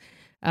Horses,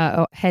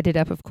 headed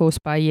up, of course,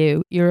 by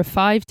you. You're a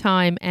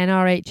 5-time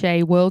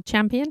NRHA world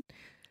champion,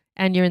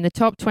 and you're in the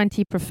top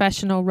 20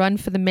 professional Run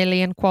for the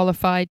Million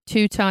qualified,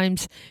 2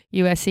 times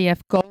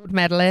USEF gold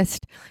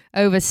medalist,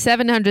 over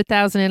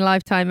 700,000 in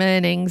lifetime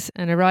earnings,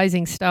 and a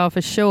rising star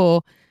for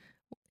sure.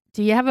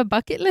 Do you have a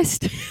bucket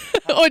list?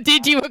 Or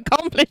did you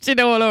accomplish it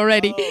all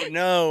already? Oh,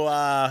 no.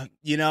 I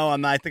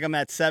think I'm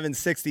at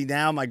 760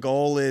 now. My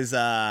goal is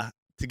to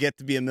get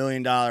to be $1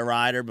 million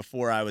rider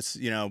before I was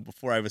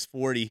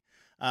 40.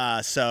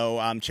 So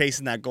I'm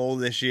chasing that goal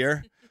this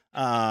year.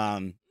 Our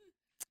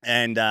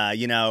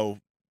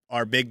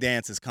big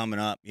dance is coming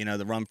up.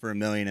 The Run for $1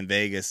 Million in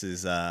Vegas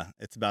is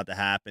it's about to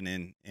happen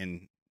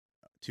in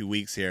 2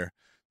 weeks here.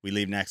 We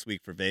leave next week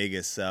for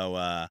Vegas.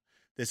 So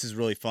this is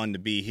really fun to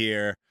be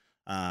here.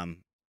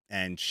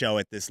 And show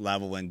at this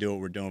level and do what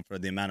we're doing for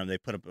the amount of, they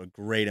put up a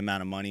great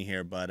amount of money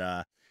here.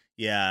 But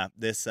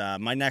this,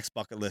 my next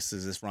bucket list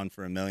is this Run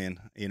for $1 Million.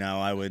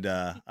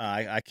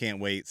 I can't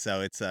wait.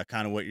 So it's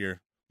kind of what you're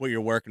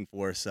working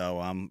for.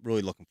 So I'm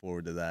really looking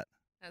forward to that.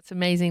 That's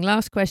amazing.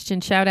 Last question,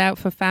 shout out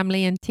for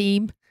family and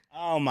team.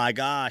 Oh my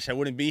gosh. I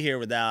wouldn't be here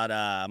without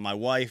my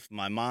wife,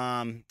 my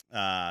mom,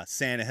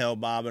 Santa Hill,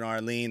 Bob and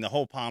Arlene, the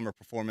whole Palmer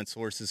Performance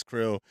Horses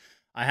crew.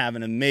 I have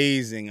an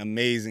amazing,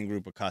 amazing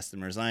group of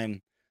customers. I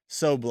am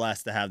so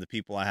blessed to have the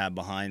people I have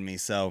behind me.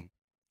 So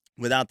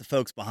without the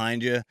folks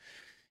behind you,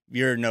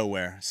 you're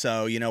nowhere.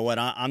 So you know what?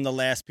 I'm the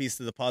last piece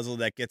of the puzzle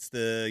that gets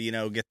to,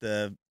 get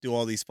to do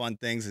all these fun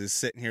things is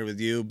sitting here with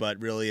you. But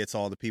really, it's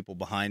all the people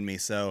behind me.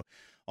 So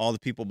all the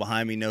people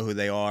behind me know who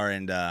they are,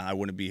 and I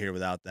wouldn't be here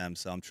without them.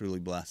 So I'm truly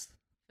blessed.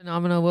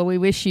 Phenomenal. Well, we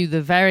wish you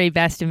the very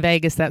best in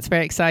Vegas. That's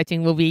very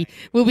exciting. We'll be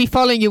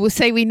following you. We'll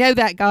say we know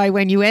that guy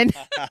when you win.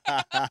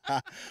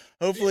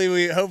 Hopefully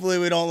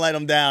we don't let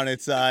him down.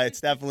 It's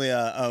definitely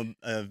a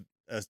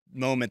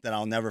moment that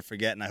I'll never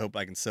forget, and I hope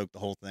I can soak the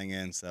whole thing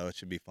in. So it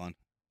should be fun.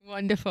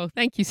 Wonderful.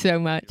 Thank you so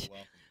much. You're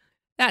welcome.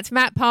 That's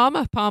Matt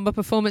Palmer, Palmer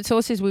Performance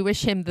Horses. We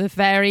wish him the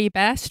very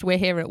best. We're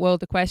here at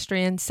World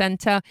Equestrian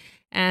Centre,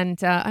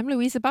 and I'm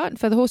Louisa Barton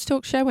for the Horse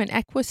Talk Show and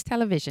Equus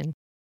Television.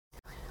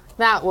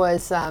 That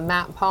was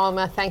Matt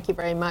Palmer. Thank you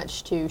very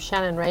much to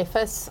Shannon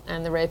Rafus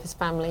and the Rafus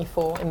family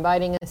for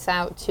inviting us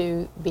out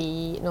to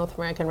the North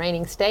American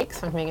Reining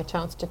Stakes and having a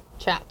chance to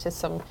chat to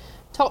some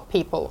top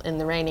people in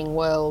the reining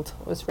world.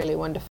 It was really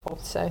wonderful.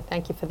 So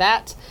thank you for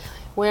that.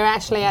 We're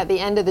actually at the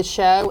end of the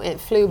show. It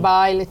flew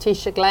by.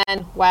 Letitia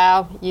Glenn,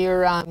 wow,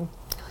 you're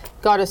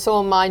got us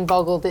all mind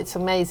boggled. It's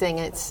amazing.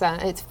 It's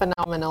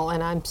phenomenal,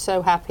 and I'm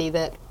so happy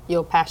that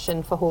your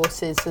passion for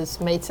horses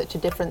has made such a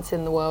difference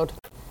in the world.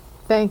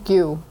 Thank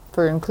you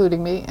for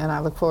including me, and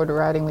I look forward to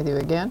riding with you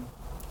again.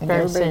 And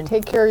Very everybody soon.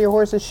 Take care of your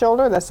horse's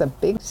shoulder. That's a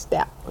big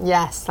step.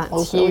 Yes, that's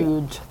Also,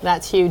 huge.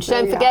 That's huge. There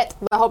Don't you forget,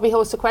 the Hobby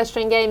Horse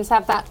Equestrian Games,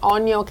 have that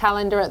on your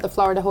calendar at the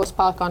Florida Horse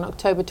Park on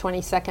October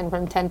 22nd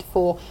from 10 to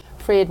 4.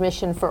 Free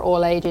admission for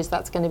all ages.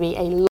 That's going to be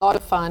a lot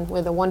of fun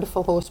with a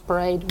wonderful horse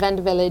parade,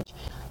 vendor village.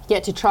 You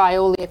get to try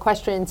all the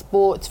equestrian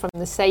sports from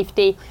the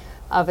safety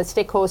of a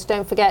stick horse.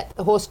 Don't forget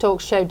the Horse Talk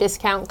Show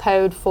discount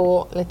code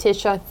for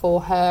Letitia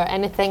for her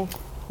anything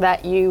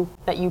that you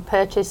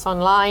purchase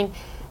online.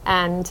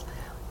 And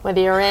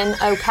whether you're in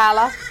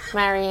Ocala,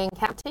 Marion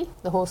County,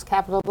 the horse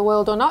capital of the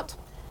world or not,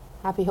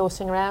 happy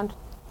horsing around.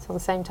 Till the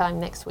same time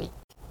next week.